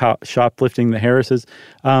shoplifting, the Harrises.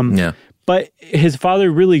 But his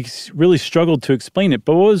father really, really struggled to explain it.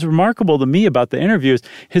 But what was remarkable to me about the interview is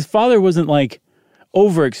his father wasn't like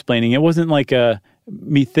over-explaining. It wasn't like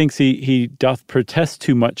methinks he doth protest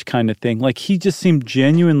too much kind of thing. Like he just seemed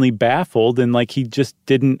genuinely baffled and like he just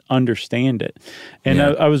didn't understand it. And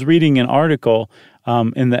I was reading an article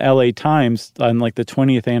in the LA Times on like the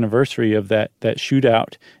 20th anniversary of that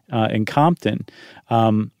shootout in Compton.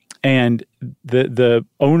 And the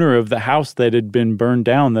owner of the house that had been burned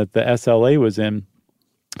down that the SLA was in,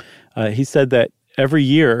 he said that every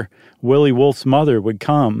year Willie Wolf's mother would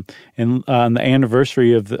come and on the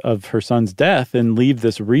anniversary of her son's death and leave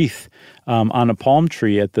this wreath on a palm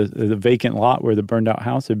tree at the vacant lot where the burned out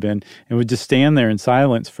house had been, and would just stand there in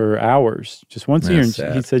silence for hours, just once a year.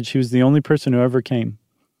 And he said she was the only person who ever came.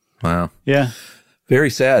 Wow. Yeah.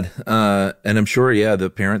 Very sad. And I'm sure,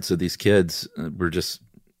 the parents of these kids were just,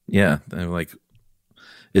 they're like,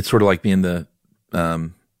 it's sort of like being the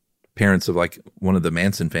parents of like one of the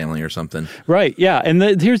Manson family or something. Right. Yeah. And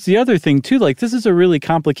here's the other thing too. Like this is a really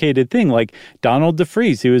complicated thing. Like Donald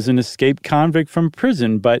DeFreeze, he was an escaped convict from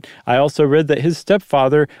prison, but I also read that his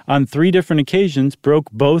stepfather on 3 different occasions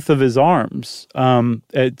broke both of his arms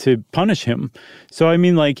to punish him. So I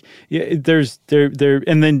mean, like and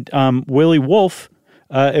then Willie Wolf.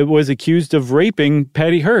 It was accused of raping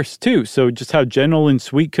Patty Hearst too. So just how gentle and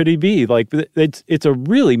sweet could he be? Like it's a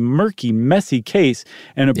really murky, messy case,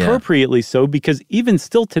 and appropriately so, because even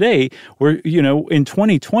still today, we're in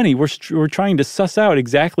 2020, we're trying to suss out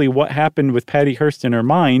exactly what happened with Patty Hearst in her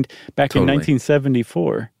mind back in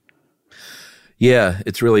 1974. Yeah,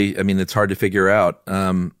 it's really, I mean, it's hard to figure out.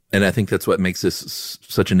 And I think that's what makes this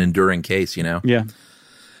such an enduring case, you know? Yeah.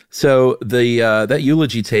 So that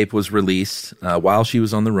eulogy tape was released while she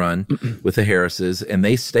was on the run with the Harrises, and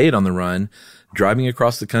they stayed on the run, driving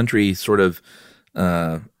across the country sort of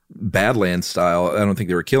Badlands style. I don't think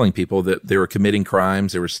they were killing people, that they were committing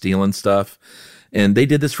crimes, they were stealing stuff. And they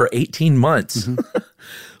did this for 18 months,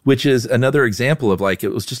 which is another example of like, it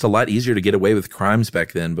was just a lot easier to get away with crimes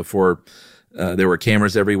back then before there were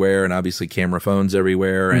cameras everywhere and obviously camera phones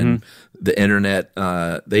everywhere and the internet.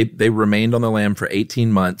 They remained on the lam for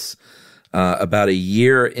 18 months. About a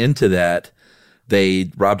year into that,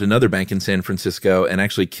 they robbed another bank in San Francisco and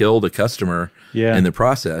actually killed a customer in the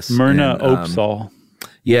process. Myrna Opsahl.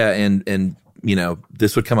 Yeah, and you know,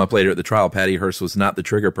 this would come up later at the trial. Patty Hearst was not the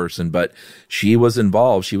trigger person, but she was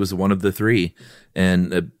involved. She was one of the three,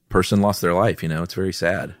 and a person lost their life. You know, it's very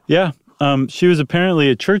sad. Yeah. She was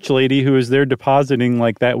apparently a church lady who was there depositing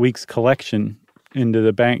like that week's collection into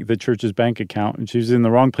the church's bank account. And she was in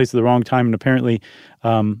the wrong place at the wrong time and apparently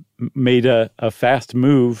made a fast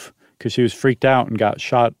move because she was freaked out and got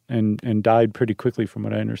shot and died pretty quickly from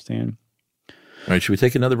what I understand. All right, should we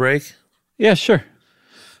take another break? Yeah, sure.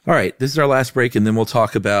 All right, this is our last break, and then we'll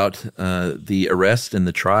talk about the arrest and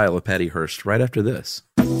the trial of Patty Hearst right after this.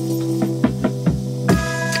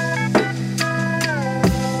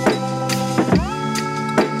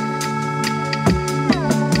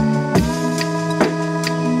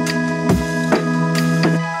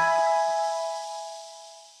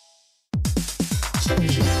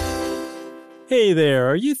 Hey there,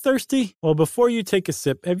 are you thirsty? Well, before you take a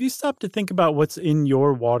sip, have you stopped to think about what's in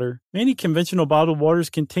your water? Many conventional bottled waters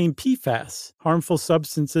contain PFAS, harmful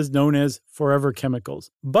substances known as forever chemicals.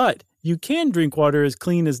 But you can drink water as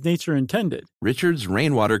clean as nature intended. Richard's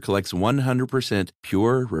Rainwater collects 100%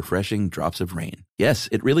 pure, refreshing drops of rain. Yes,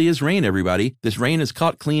 it really is rain, everybody. This rain is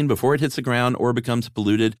caught clean before it hits the ground or becomes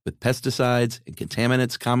polluted with pesticides and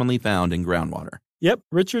contaminants commonly found in groundwater. Yep,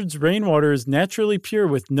 Richard's Rainwater is naturally pure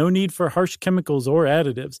with no need for harsh chemicals or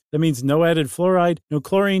additives. That means no added fluoride, no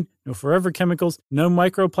chlorine, no forever chemicals, no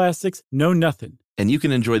microplastics, no nothing. And you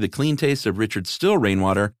can enjoy the clean taste of Richard's still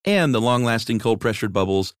rainwater and the long-lasting cold-pressured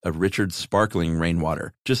bubbles of Richard's sparkling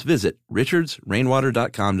rainwater. Just visit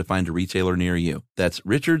richardsrainwater.com to find a retailer near you. That's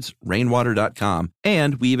richardsrainwater.com.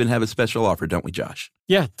 And we even have a special offer, don't we, Josh?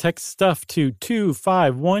 Yeah, text stuff to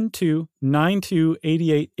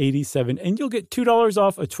 2512928887 and you'll get $2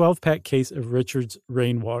 off a 12-pack case of Richard's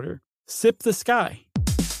Rainwater. Sip the sky.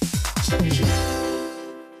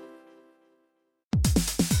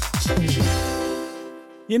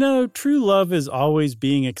 You know, true love is always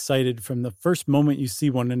being excited from the first moment you see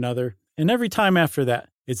one another, and every time after that.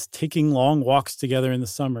 It's taking long walks together in the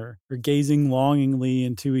summer, or gazing longingly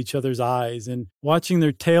into each other's eyes, and watching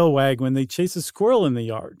their tail wag when they chase a squirrel in the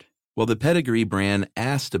yard. Well, the Pedigree brand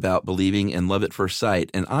asked about believing in love at first sight,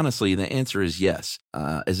 and honestly, the answer is yes.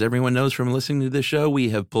 As everyone knows from listening to this show,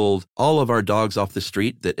 we have pulled all of our dogs off the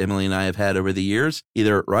street that Emily and I have had over the years,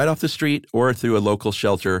 either right off the street or through a local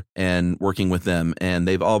shelter and working with them, and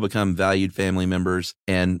they've all become valued family members,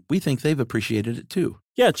 and we think they've appreciated it too.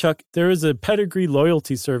 Yeah, Chuck, there is a Pedigree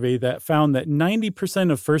loyalty survey that found that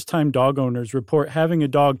 90% of first-time dog owners report having a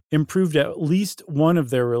dog improved at least one of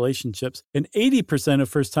their relationships, and 80% of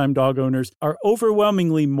first-time dog owners are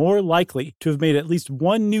overwhelmingly more likely to have made at least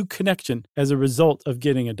one new connection as a result of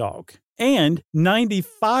getting a dog. And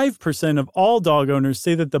 95% of all dog owners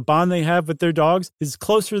say that the bond they have with their dogs is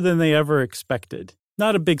closer than they ever expected.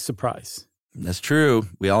 Not a big surprise. That's true.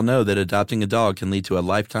 We all know that adopting a dog can lead to a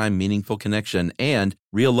lifetime meaningful connection, and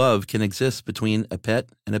real love can exist between a pet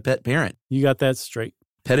and a pet parent. You got that straight.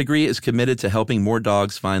 Pedigree is committed to helping more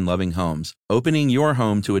dogs find loving homes. Opening your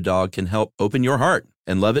home to a dog can help open your heart.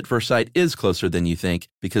 And Love at First Sight is closer than you think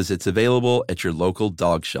because it's available at your local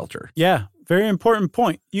dog shelter. Yeah, very important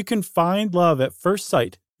point. You can find love at first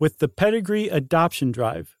sight with the Pedigree Adoption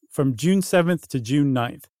Drive from June 7th to June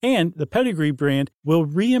 9th. And the Pedigree brand will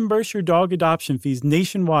reimburse your dog adoption fees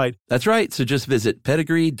nationwide. That's right. So just visit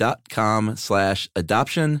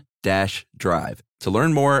pedigree.com/adoption-drive to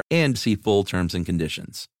learn more and see full terms and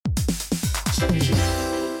conditions.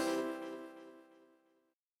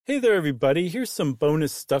 Hey there, everybody. Here's some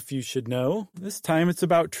bonus stuff you should know. This time it's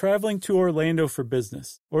about traveling to Orlando for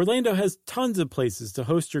business. Orlando has tons of places to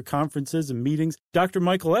host your conferences and meetings. Dr.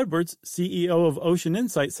 Michael Edwards, CEO of Ocean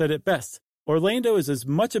Insight, said it best. Orlando is as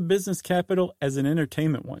much a business capital as an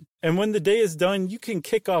entertainment one. And when the day is done, you can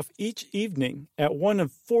kick off each evening at one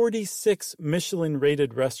of 46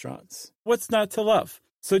 Michelin-rated restaurants. What's not to love?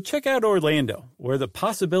 So check out Orlando, where the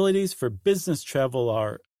possibilities for business travel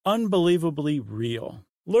are unbelievably real.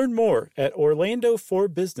 Learn more at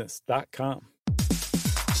orlandoforbusiness.com.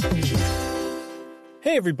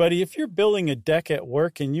 Hey everybody, if you're building a deck at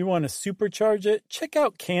work and you want to supercharge it, check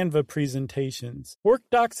out Canva presentations. Work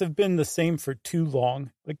docs have been the same for too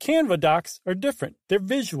long, but Canva docs are different. They're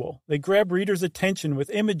visual. They grab readers' attention with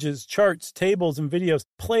images, charts, tables, and videos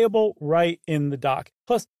playable right in the doc.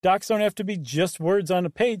 Plus, docs don't have to be just words on a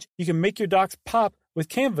page. You can make your docs pop with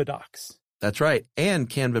Canva docs. That's right. And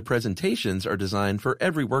Canva presentations are designed for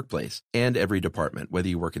every workplace and every department. Whether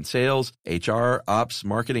you work in sales, HR, ops,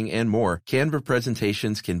 marketing, and more, Canva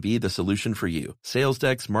presentations can be the solution for you. Sales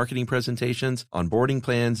decks, marketing presentations, onboarding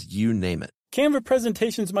plans, you name it. Canva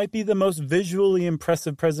presentations might be the most visually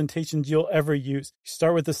impressive presentations you'll ever use. You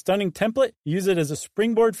start with a stunning template, use it as a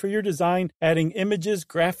springboard for your design, adding images,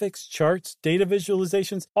 graphics, charts, data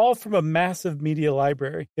visualizations, all from a massive media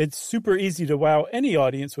library. It's super easy to wow any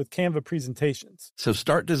audience with Canva presentations. So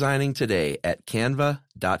start designing today at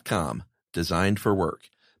canva.com. Designed for work.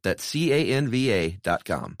 That's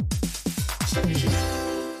canva.com.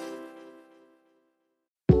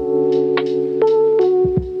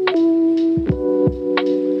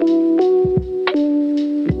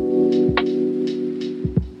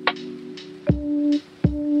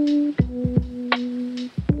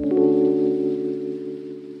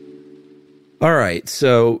 All right,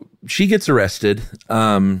 so she gets arrested,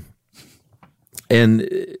 and,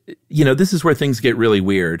 you know, this is where things get really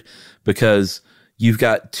weird because you've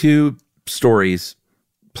got two stories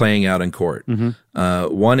playing out in court.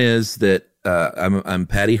 Mm-hmm. One is that I'm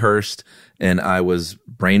Patty Hearst, and I was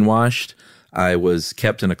brainwashed. I was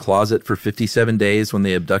kept in a closet for 57 days when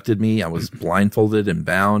they abducted me. I was blindfolded and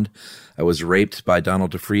bound. I was raped by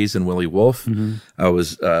Donald DeFreeze and Willie Wolfe. Mm-hmm. I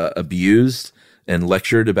was abused and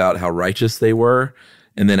lectured about how righteous they were.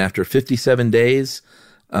 And then after 57 days,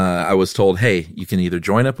 I was told, hey, you can either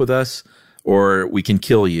join up with us or we can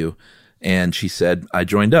kill you. And she said, I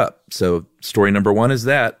joined up. So story number one is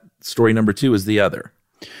that. Story number two is the other.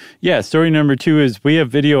 Yeah, story number two is we have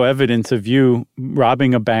video evidence of you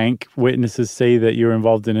robbing a bank. Witnesses say that you were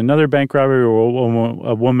involved in another bank robbery or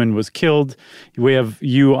a woman was killed. We have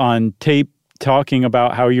you on tape talking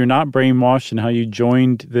about how you're not brainwashed and how you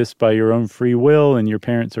joined this by your own free will and your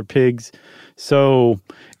parents are pigs. So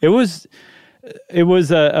it was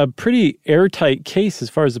a pretty airtight case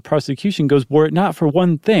as far as the prosecution goes, were it not for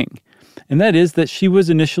one thing, and that is that she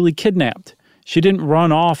was initially kidnapped. She didn't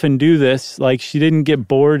run off and do this. Like, she didn't get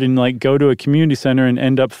bored and like go to a community center and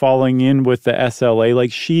end up falling in with the SLA.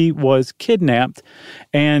 Like, she was kidnapped,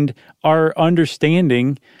 and our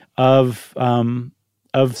understanding of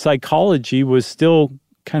psychology was still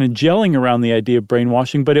kind of gelling around the idea of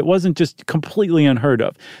brainwashing, but it wasn't just completely unheard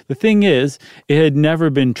of. The thing is, it had never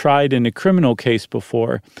been tried in a criminal case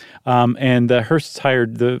before. And the Hearsts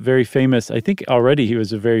hired the very famous, I think already he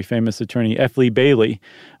was a very famous attorney, F. Lee Bailey,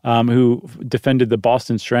 who defended the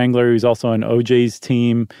Boston Strangler. He was also on OJ's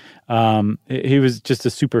team. He was just a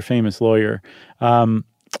super famous lawyer.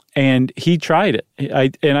 And he tried it.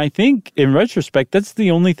 I think, in retrospect, that's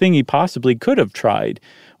the only thing he possibly could have tried,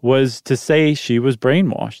 was to say she was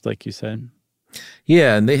brainwashed, like you said.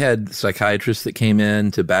 Yeah, and they had psychiatrists that came in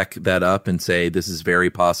to back that up and say this is very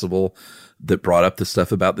possible, that brought up the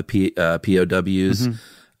stuff about the POWs.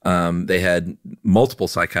 Mm-hmm. They had multiple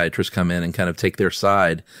psychiatrists come in and kind of take their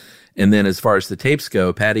side. And then as far as the tapes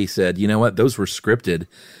go, Patty said, you know what, those were scripted,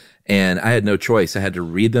 and I had no choice. I had to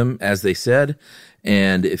read them as they said.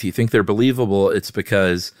 And if you think they're believable, it's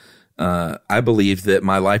because I believe that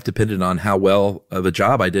my life depended on how well of a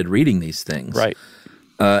job I did reading these things. Right.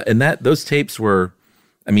 And those tapes were,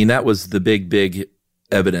 I mean, that was the big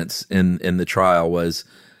evidence in the trial, was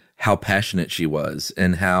how passionate she was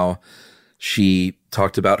and how she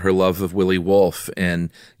talked about her love of Willie Wolfe.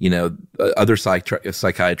 And, you know, other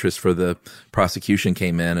psychiatrists for the prosecution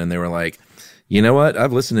came in and they were like, you know what?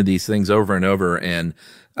 I've listened to these things over and over, and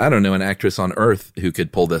I don't know an actress on earth who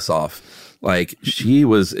could pull this off. Like,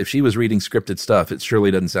 if she was reading scripted stuff, it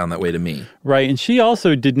surely doesn't sound that way to me. Right. And she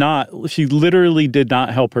also she literally did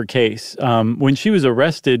not help her case. When she was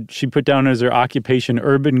arrested, she put down as her occupation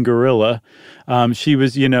urban guerrilla. She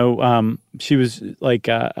was, she was like,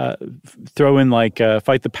 throw in like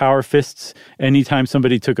fight the power fists anytime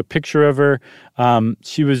somebody took a picture of her.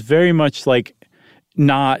 She was very much like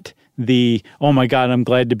not the, oh my God, I'm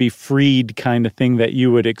glad to be freed kind of thing that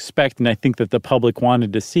you would expect. And I think that the public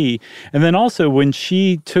wanted to see. And then also when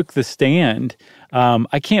she took the stand,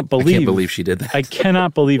 I can't believe she did that. I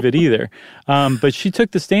cannot believe it either. But she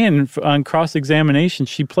took the stand on cross-examination.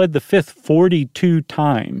 She pled the fifth 42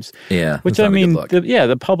 times. Yeah, which I mean,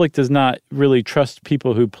 the public does not really trust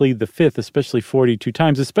people who plead the fifth, especially 42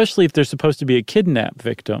 times, especially if they're supposed to be a kidnap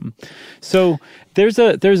victim. So there was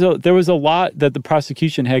a lot that the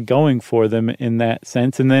prosecution had going for them in that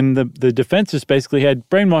sense, and then the defense just basically had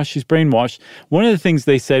brainwashed. She's brainwashed. One of the things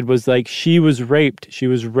they said was like she was raped. She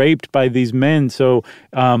was raped by these men. So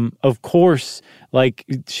of course, like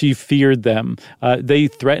she feared them. They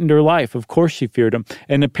threatened her life. Of course she feared them.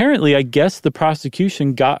 And apparently, I guess the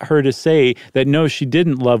prosecution got her to say that no, she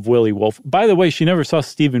didn't love Willie Wolfe. By the way, she never saw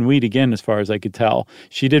Stephen Weed again, as far as I could tell.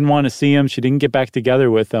 She didn't want to see him. She didn't get back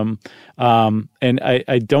together with him. And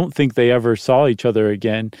I don't think they ever saw each other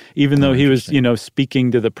again, even though he was,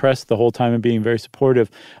 speaking to the press the whole time and being very supportive.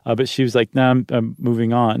 But she was like, nah, I'm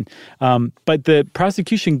moving on. But the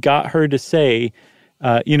prosecution got her to say,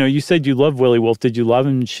 you said you love Willie Wolfe. Did you love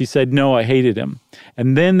him? And she said, no, I hated him.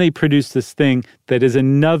 And then they produced this thing that is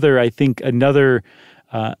another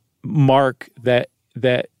mark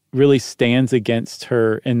that really stands against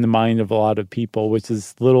her in the mind of a lot of people, which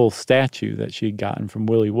is this little statue that she'd gotten from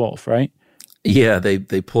Willie Wolfe, right? Yeah, they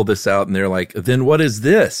pull this out and they're like, then what is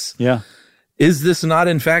this? Yeah. Is this not,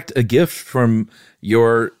 in fact, a gift from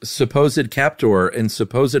your supposed captor and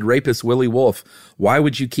supposed rapist, Willie Wolfe? Why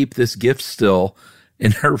would you keep this gift still?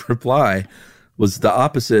 And her reply was the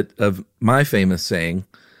opposite of my famous saying.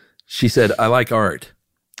 She said, I like art.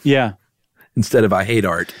 Yeah. Instead of I hate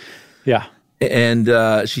art. Yeah. And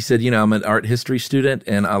she said, I'm an art history student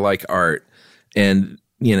and I like art. And,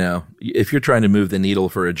 if you're trying to move the needle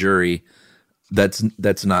for a jury, that's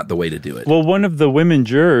not the way to do it. Well, one of the women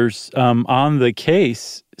jurors on the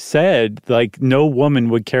case said, like, no woman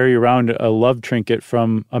would carry around a love trinket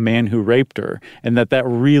from a man who raped her, and that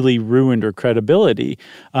really ruined her credibility.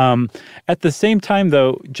 At the same time,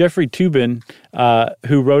 though, Jeffrey Toobin,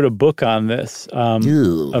 who wrote a book on this,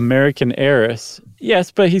 American Heiress,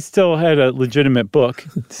 yes, but he still had a legitimate book,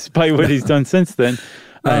 despite what he's done since then.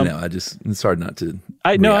 I know. It's hard not to.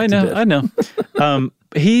 I know.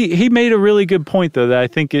 He made a really good point, though, that I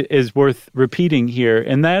think is worth repeating here,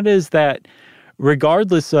 and that is that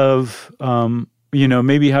regardless of,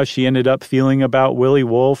 maybe how she ended up feeling about Willie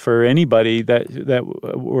Wolfe or anybody that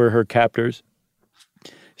were her captors,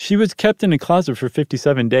 she was kept in a closet for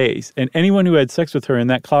 57 days, and anyone who had sex with her in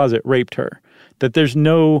that closet raped her. That there's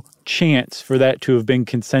no chance for that to have been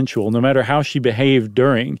consensual, no matter how she behaved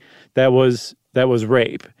during. That was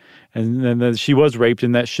rape. And then she was raped,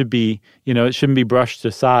 and that should be, it shouldn't be brushed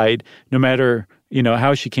aside, no matter,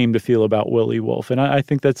 how she came to feel about Willie Wolfe. And I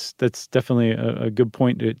think that's definitely a good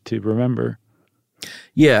point to remember.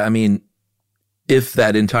 Yeah, I mean, if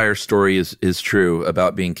that entire story is true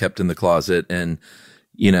about being kept in the closet, and,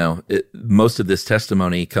 most of this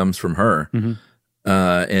testimony comes from her, mm-hmm.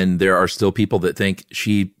 And there are still people that think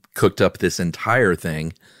she cooked up this entire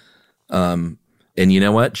thing. And you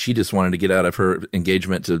know what? She just wanted to get out of her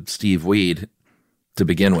engagement to Steve Weed to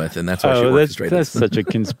begin with, and that's why she orchestrated. That's such a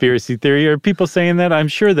conspiracy theory. Are people saying that? I'm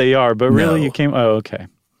sure they are, but really, you came. Oh, okay.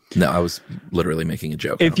 No, I was literally making a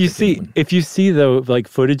joke. If you see though, like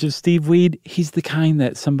footage of Steve Weed, he's the kind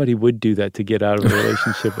that somebody would do that to get out of a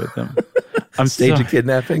relationship with them. Stage a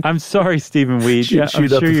kidnapping. I'm sorry, Stephen Weed. I'm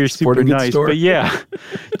sure you're super nice, but yeah,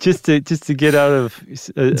 just to get out of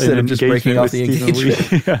instead of just breaking off the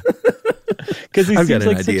engagement. Yeah. Because he seems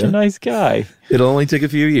like such a nice guy. It'll only take a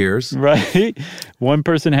few years. Right. One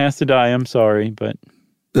person has to die. I'm sorry, but...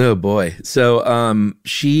 Oh, boy. So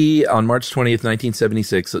she, on March 20th,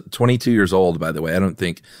 1976, 22 years old, by the way. I don't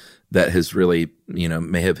think that has really,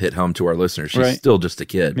 may have hit home to our listeners. She's still just a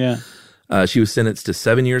kid. Yeah. She was sentenced to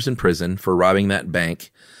 7 years in prison for robbing that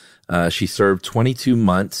bank. She served 22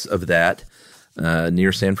 months of that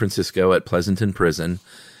near San Francisco at Pleasanton Prison.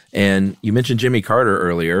 And you mentioned Jimmy Carter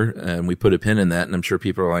earlier, and we put a pin in that, and I'm sure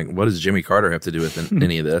people are like, what does Jimmy Carter have to do with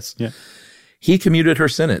any of this? Yeah. He commuted her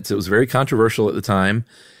sentence. It was very controversial at the time.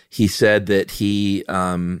 He said that he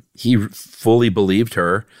fully believed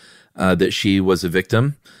her, that she was a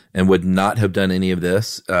victim and would not have done any of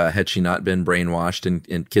this had she not been brainwashed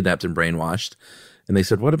and kidnapped and brainwashed. And they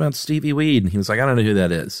said, what about Stevie Weed? And he was like, I don't know who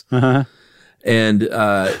that is. Uh-huh. And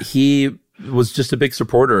he was just a big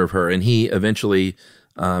supporter of her, and he eventually...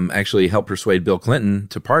 actually helped persuade Bill Clinton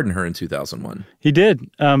to pardon her in 2001. He did.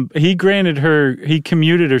 He commuted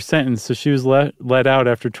her sentence, so she was let out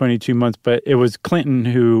after 22 months, but it was Clinton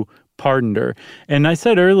who pardoned her. And I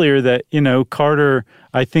said earlier that, Carter,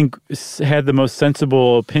 I think, had the most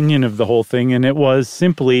sensible opinion of the whole thing, and it was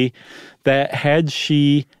simply that had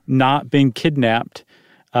she not been kidnapped,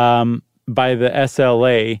 by the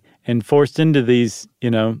SLA and forced into these,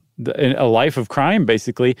 a life of crime,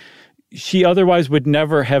 basically, she otherwise would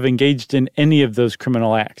never have engaged in any of those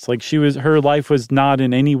criminal acts. Like her life was not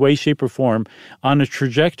in any way, shape, or form on a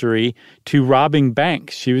trajectory to robbing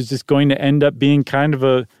banks. She was just going to end up being kind of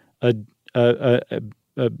a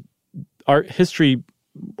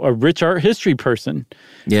rich art history person.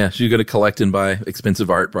 Yeah, she's going to collect and buy expensive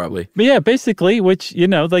art, probably. But yeah, basically, which,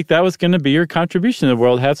 that was going to be her contribution to the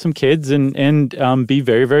world, have some kids and be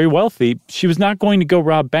very, very wealthy. She was not going to go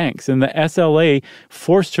rob banks, and the SLA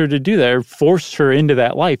forced her to do that, or forced her into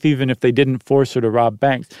that life, even if they didn't force her to rob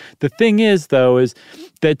banks. The thing is, though, is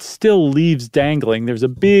that still leaves dangling. There's a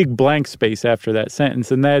big blank space after that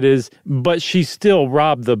sentence, and that is, but she still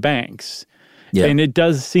robbed the banks. Yeah. And it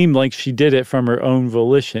does seem like she did it from her own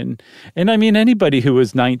volition. And I mean, anybody who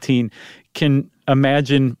was 19 can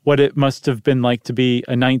imagine what it must have been like to be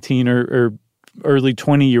a 19 or early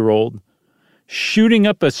 20-year-old shooting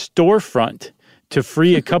up a storefront to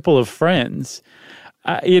free a couple of friends.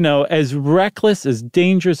 As reckless, as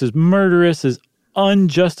dangerous, as murderous, as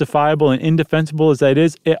unjustifiable and indefensible as that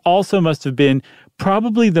is, it also must have been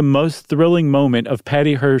probably the most thrilling moment of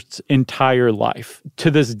Patty Hearst's entire life to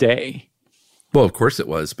this day. Well, of course it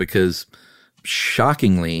was, because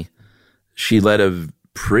shockingly, she led a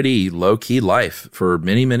pretty low-key life for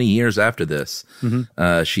many, many years after this.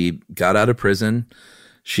 Mm-hmm. She got out of prison.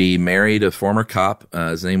 She married a former cop.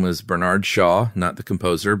 His name was Bernard Shaw, not the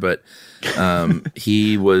composer, but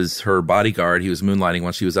he was her bodyguard. He was moonlighting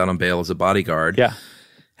once she was out on bail as a bodyguard. Yeah.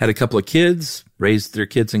 Had a couple of kids, raised their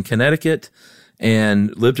kids in Connecticut,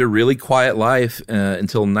 and lived a really quiet life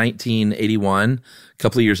until 1981. A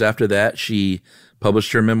couple of years after that, she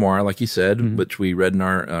published her memoir, like you said, mm-hmm. which we read in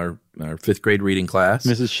our fifth grade reading class.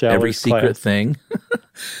 Mrs. Showers' Every Secret class. Thing.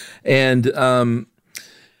 And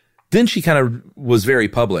then she kind of was very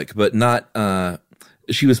public, but not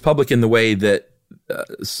she was public in the way that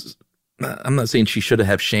I'm not saying she should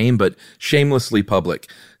have shame, but shamelessly public,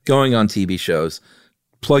 going on TV shows,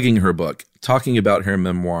 plugging her book, talking about her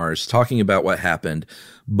memoirs, talking about what happened,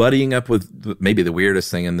 buddying up with maybe the weirdest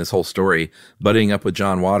thing in this whole story, buddying up with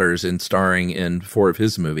John Waters and starring in 4 of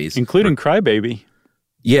his movies. Including Crybaby.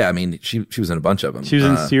 Yeah, I mean, she was in a bunch of them. She was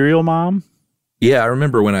in Serial Mom. Yeah, I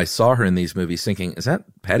remember when I saw her in these movies thinking, is that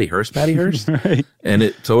Patty Hearst? Right. And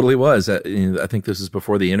it totally was. I think this is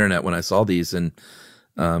before the internet when I saw these. And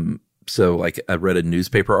so like I read a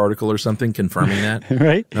newspaper article or something confirming that.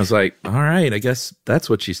 Right. And I was like, all right, I guess that's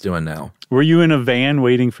what she's doing now. Were you in a van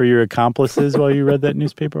waiting for your accomplices while you read that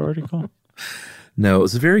newspaper article? No, it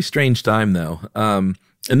was a very strange time though. And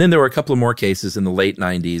then there were a couple of more cases in the late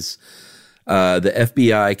 90s. The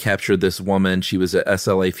FBI captured this woman. She was a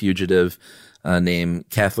SLA fugitive named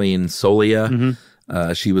Kathleen Solia. Mm-hmm.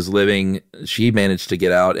 She managed to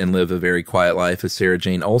get out and live a very quiet life as Sarah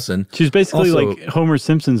Jane Olsen. She's basically also, like Homer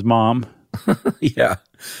Simpson's mom. Yeah.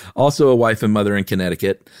 Also a wife and mother in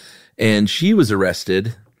Connecticut. And she was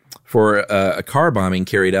arrested for a car bombing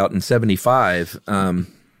carried out in 1975.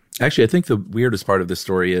 Actually, I think the weirdest part of this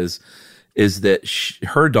story is that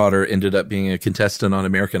her daughter ended up being a contestant on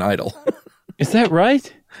American Idol. Is that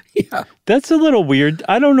right? Yeah. That's a little weird.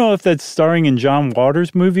 I don't know if that's starring in John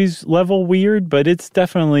Waters movies level weird, but it's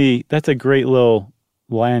definitely, that's a great little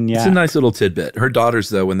lanyard. It's a nice little tidbit. Her daughters,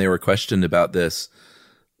 though, when they were questioned about this,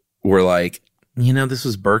 were like, this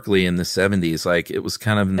was Berkeley in the 70s. Like, it was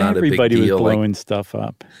kind of not a big deal. Everybody was blowing stuff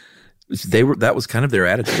up. That was kind of their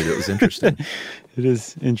attitude. It was interesting. It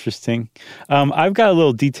is interesting. I've got a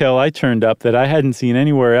little detail I turned up that I hadn't seen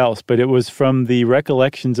anywhere else, but it was from the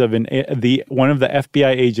recollections of one of the FBI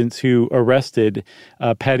agents who arrested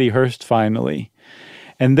Patty Hearst finally.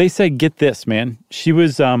 And they said, get this, man. She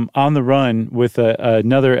was on the run with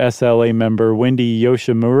another SLA member, Wendy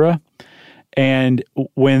Yoshimura. And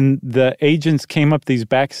when the agents came up these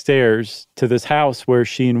back stairs to this house where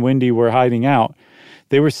she and Wendy were hiding out,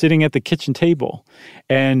 they were sitting at the kitchen table,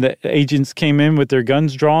 and the agents came in with their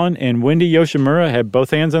guns drawn, and Wendy Yoshimura had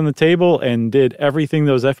both hands on the table and did everything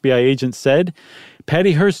those FBI agents said.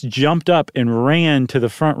 Patty Hearst jumped up and ran to the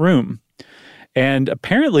front room. And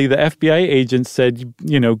apparently the FBI agents said,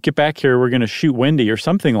 get back here, we're going to shoot Wendy or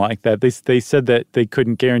something like that. They said that they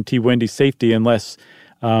couldn't guarantee Wendy's safety unless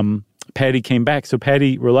Patty came back. So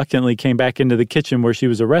Patty reluctantly came back into the kitchen where she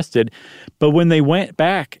was arrested. But when they went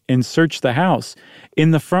back and searched the house,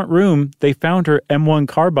 in the front room, they found her M1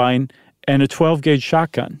 carbine and a 12-gauge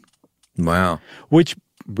shotgun. Wow. Which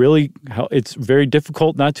really, it's very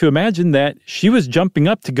difficult not to imagine that she was jumping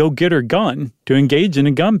up to go get her gun to engage in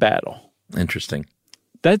a gun battle. Interesting.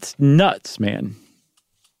 That's nuts, man.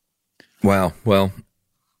 Wow. Well,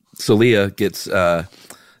 Solia gets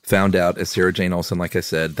found out as Sarah Jane Olsen, like I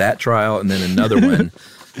said, that trial, and then another one.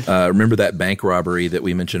 Remember that bank robbery that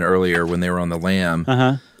we mentioned earlier when they were on the lam?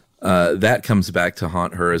 That comes back to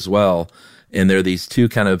haunt her as well. And there are these two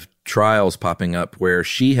kind of trials popping up where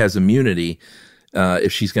she has immunity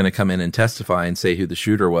if she's going to come in and testify and say who the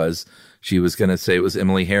shooter was. She was going to say it was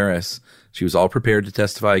Emily Harris. She was all prepared to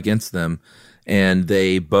testify against them. And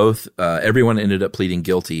they both, everyone ended up pleading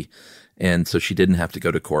guilty. And so she didn't have to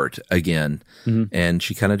go to court again. And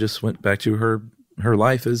she kind of just went back to her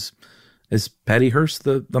life as Patty Hearst,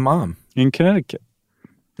 the mom. In Connecticut.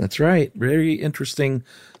 That's right. Very interesting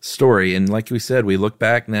story. And like we said, we look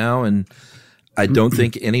back now, and I don't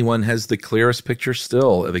think anyone has the clearest picture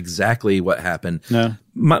still of exactly what happened. No.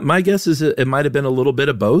 My guess is it might have been a little bit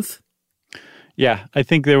of both. Yeah, I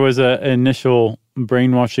think there was an initial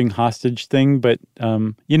brainwashing hostage thing, but,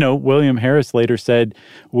 William Harris later said,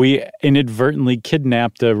 we inadvertently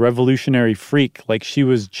kidnapped a revolutionary freak. Like she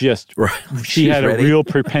was just, she had ready. A real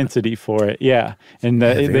propensity for it. Yeah. And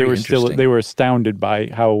they were astounded by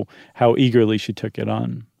how eagerly she took it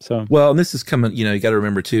on. So, well, and this is coming, you got to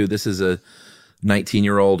remember too, this is a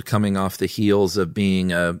 19-year-old coming off the heels of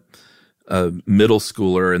being a middle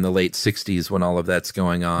schooler in the late 60s when all of that's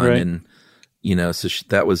going on. Right. And, so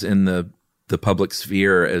that was in the public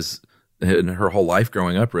sphere as in her whole life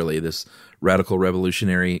growing up, really, this radical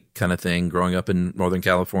revolutionary kind of thing, growing up in Northern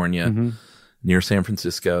California near San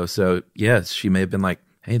Francisco. So, yes, she may have been like,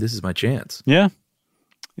 hey, this is my chance. Yeah.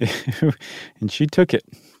 And she took it.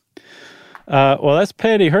 Well, that's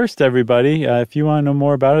Patty Hearst, everybody. If you want to know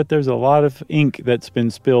more about it, there's a lot of ink that's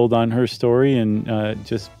been spilled on her story, and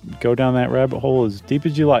just go down that rabbit hole as deep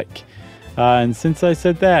as you like. And since I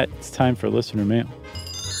said that, it's time for listener mail.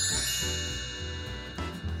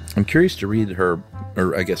 I'm curious to read her,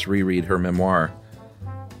 or I guess reread her memoir.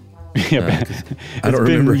 Yeah, I don't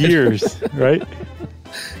remember. It's been years, right?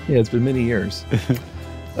 Yeah, it's been many years.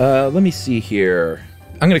 Let me see here.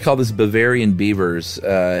 I'm going to call this Bavarian Beavers.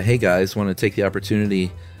 Hey guys, want to take the opportunity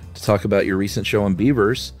to talk about your recent show on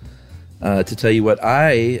beavers, to tell you what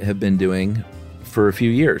I have been doing for a few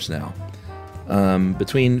years now.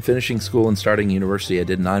 Between finishing school and starting university, I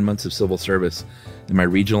did 9 months of civil service in my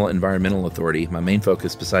regional environmental authority. My main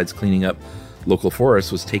focus, besides cleaning up local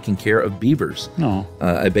forests, was taking care of beavers.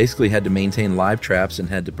 I basically had to maintain live traps and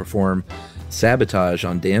had to perform sabotage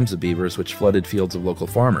on dams of beavers, which flooded fields of local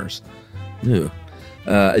farmers.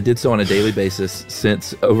 I did so on a daily basis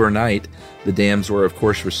since overnight the dams were, of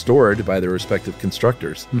course, restored by their respective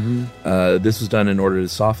constructors. This was done in order to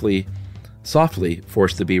softly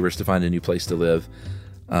force the beavers to find a new place to live,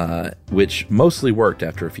 which mostly worked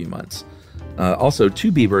after a few months. Also,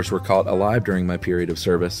 2 beavers were caught alive during my period of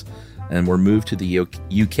service and were moved to the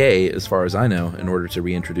UK, as far as I know, in order to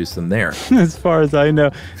reintroduce them there. As far as I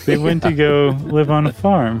know, they went to go live on a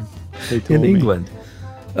farm, they told me. In England.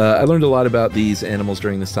 I learned a lot about these animals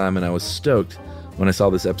during this time, and I was stoked when I saw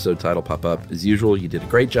this episode title pop up. As usual, you did a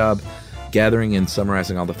great job gathering and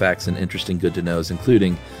summarizing all the facts and interesting good-to-knows,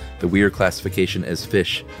 including the weird classification as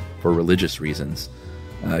fish for religious reasons.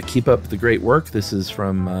 Keep up the great work. This is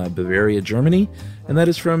from Bavaria, Germany, and that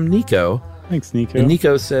is from Nico. Thanks, Nico. And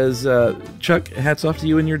Nico says, Chuck, hats off to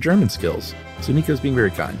you and your German skills. So Nico's being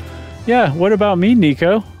very kind. Yeah, what about me,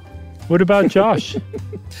 Nico? What about Josh?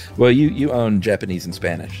 Well, you own Japanese and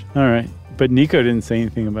Spanish. All right, but Nico didn't say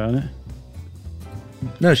anything about it.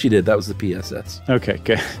 No, she did. That was the PSS. Okay,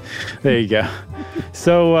 good. There you go.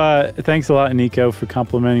 So thanks a lot, Nico, for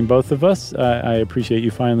complimenting both of us. I appreciate you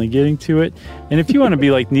finally getting to it. And if you want to be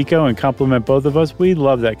like Nico and compliment both of us, we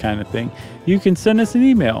love that kind of thing. You can send us an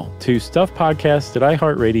email to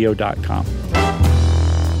stuffpodcast@iheartradio.com.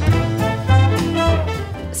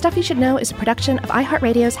 Stuff You Should Know is a production of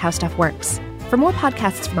iHeartRadio's How Stuff Works. For more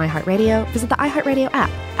podcasts from iHeartRadio, visit the iHeartRadio app,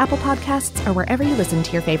 Apple Podcasts, or wherever you listen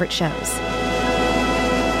to your favorite shows.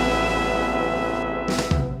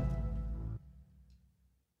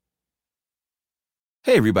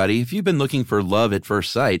 Hey everybody, if you've been looking for love at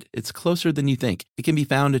first sight, it's closer than you think. It can be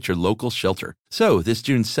found at your local shelter. So this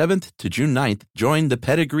June 7th to June 9th, join the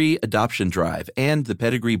Pedigree Adoption Drive, and the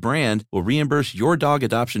Pedigree brand will reimburse your dog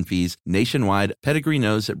adoption fees nationwide. Pedigree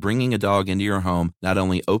knows that bringing a dog into your home not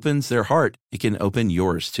only opens their heart, it can open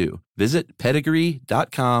yours too. Visit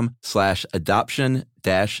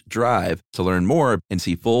pedigree.com/adoption-drive to learn more and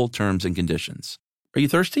see full terms and conditions. Are you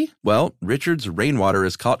thirsty? Well, Richard's rainwater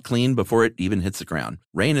is caught clean before it even hits the ground.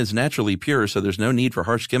 Rain is naturally pure, so there's no need for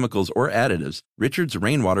harsh chemicals or additives. Richard's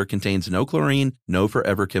rainwater contains no chlorine, no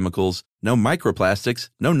forever chemicals, No microplastics,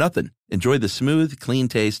 no nothing. Enjoy the smooth, clean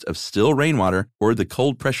taste of still rainwater or the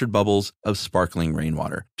cold-pressured bubbles of sparkling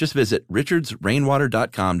rainwater. Just visit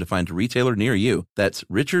richardsrainwater.com to find a retailer near you. That's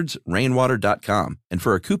richardsrainwater.com. And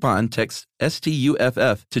for a coupon, text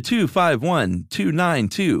STUFF to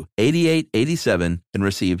 251-292-8887 and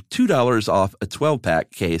receive $2 off a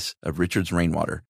 12-pack case of Richards Rainwater.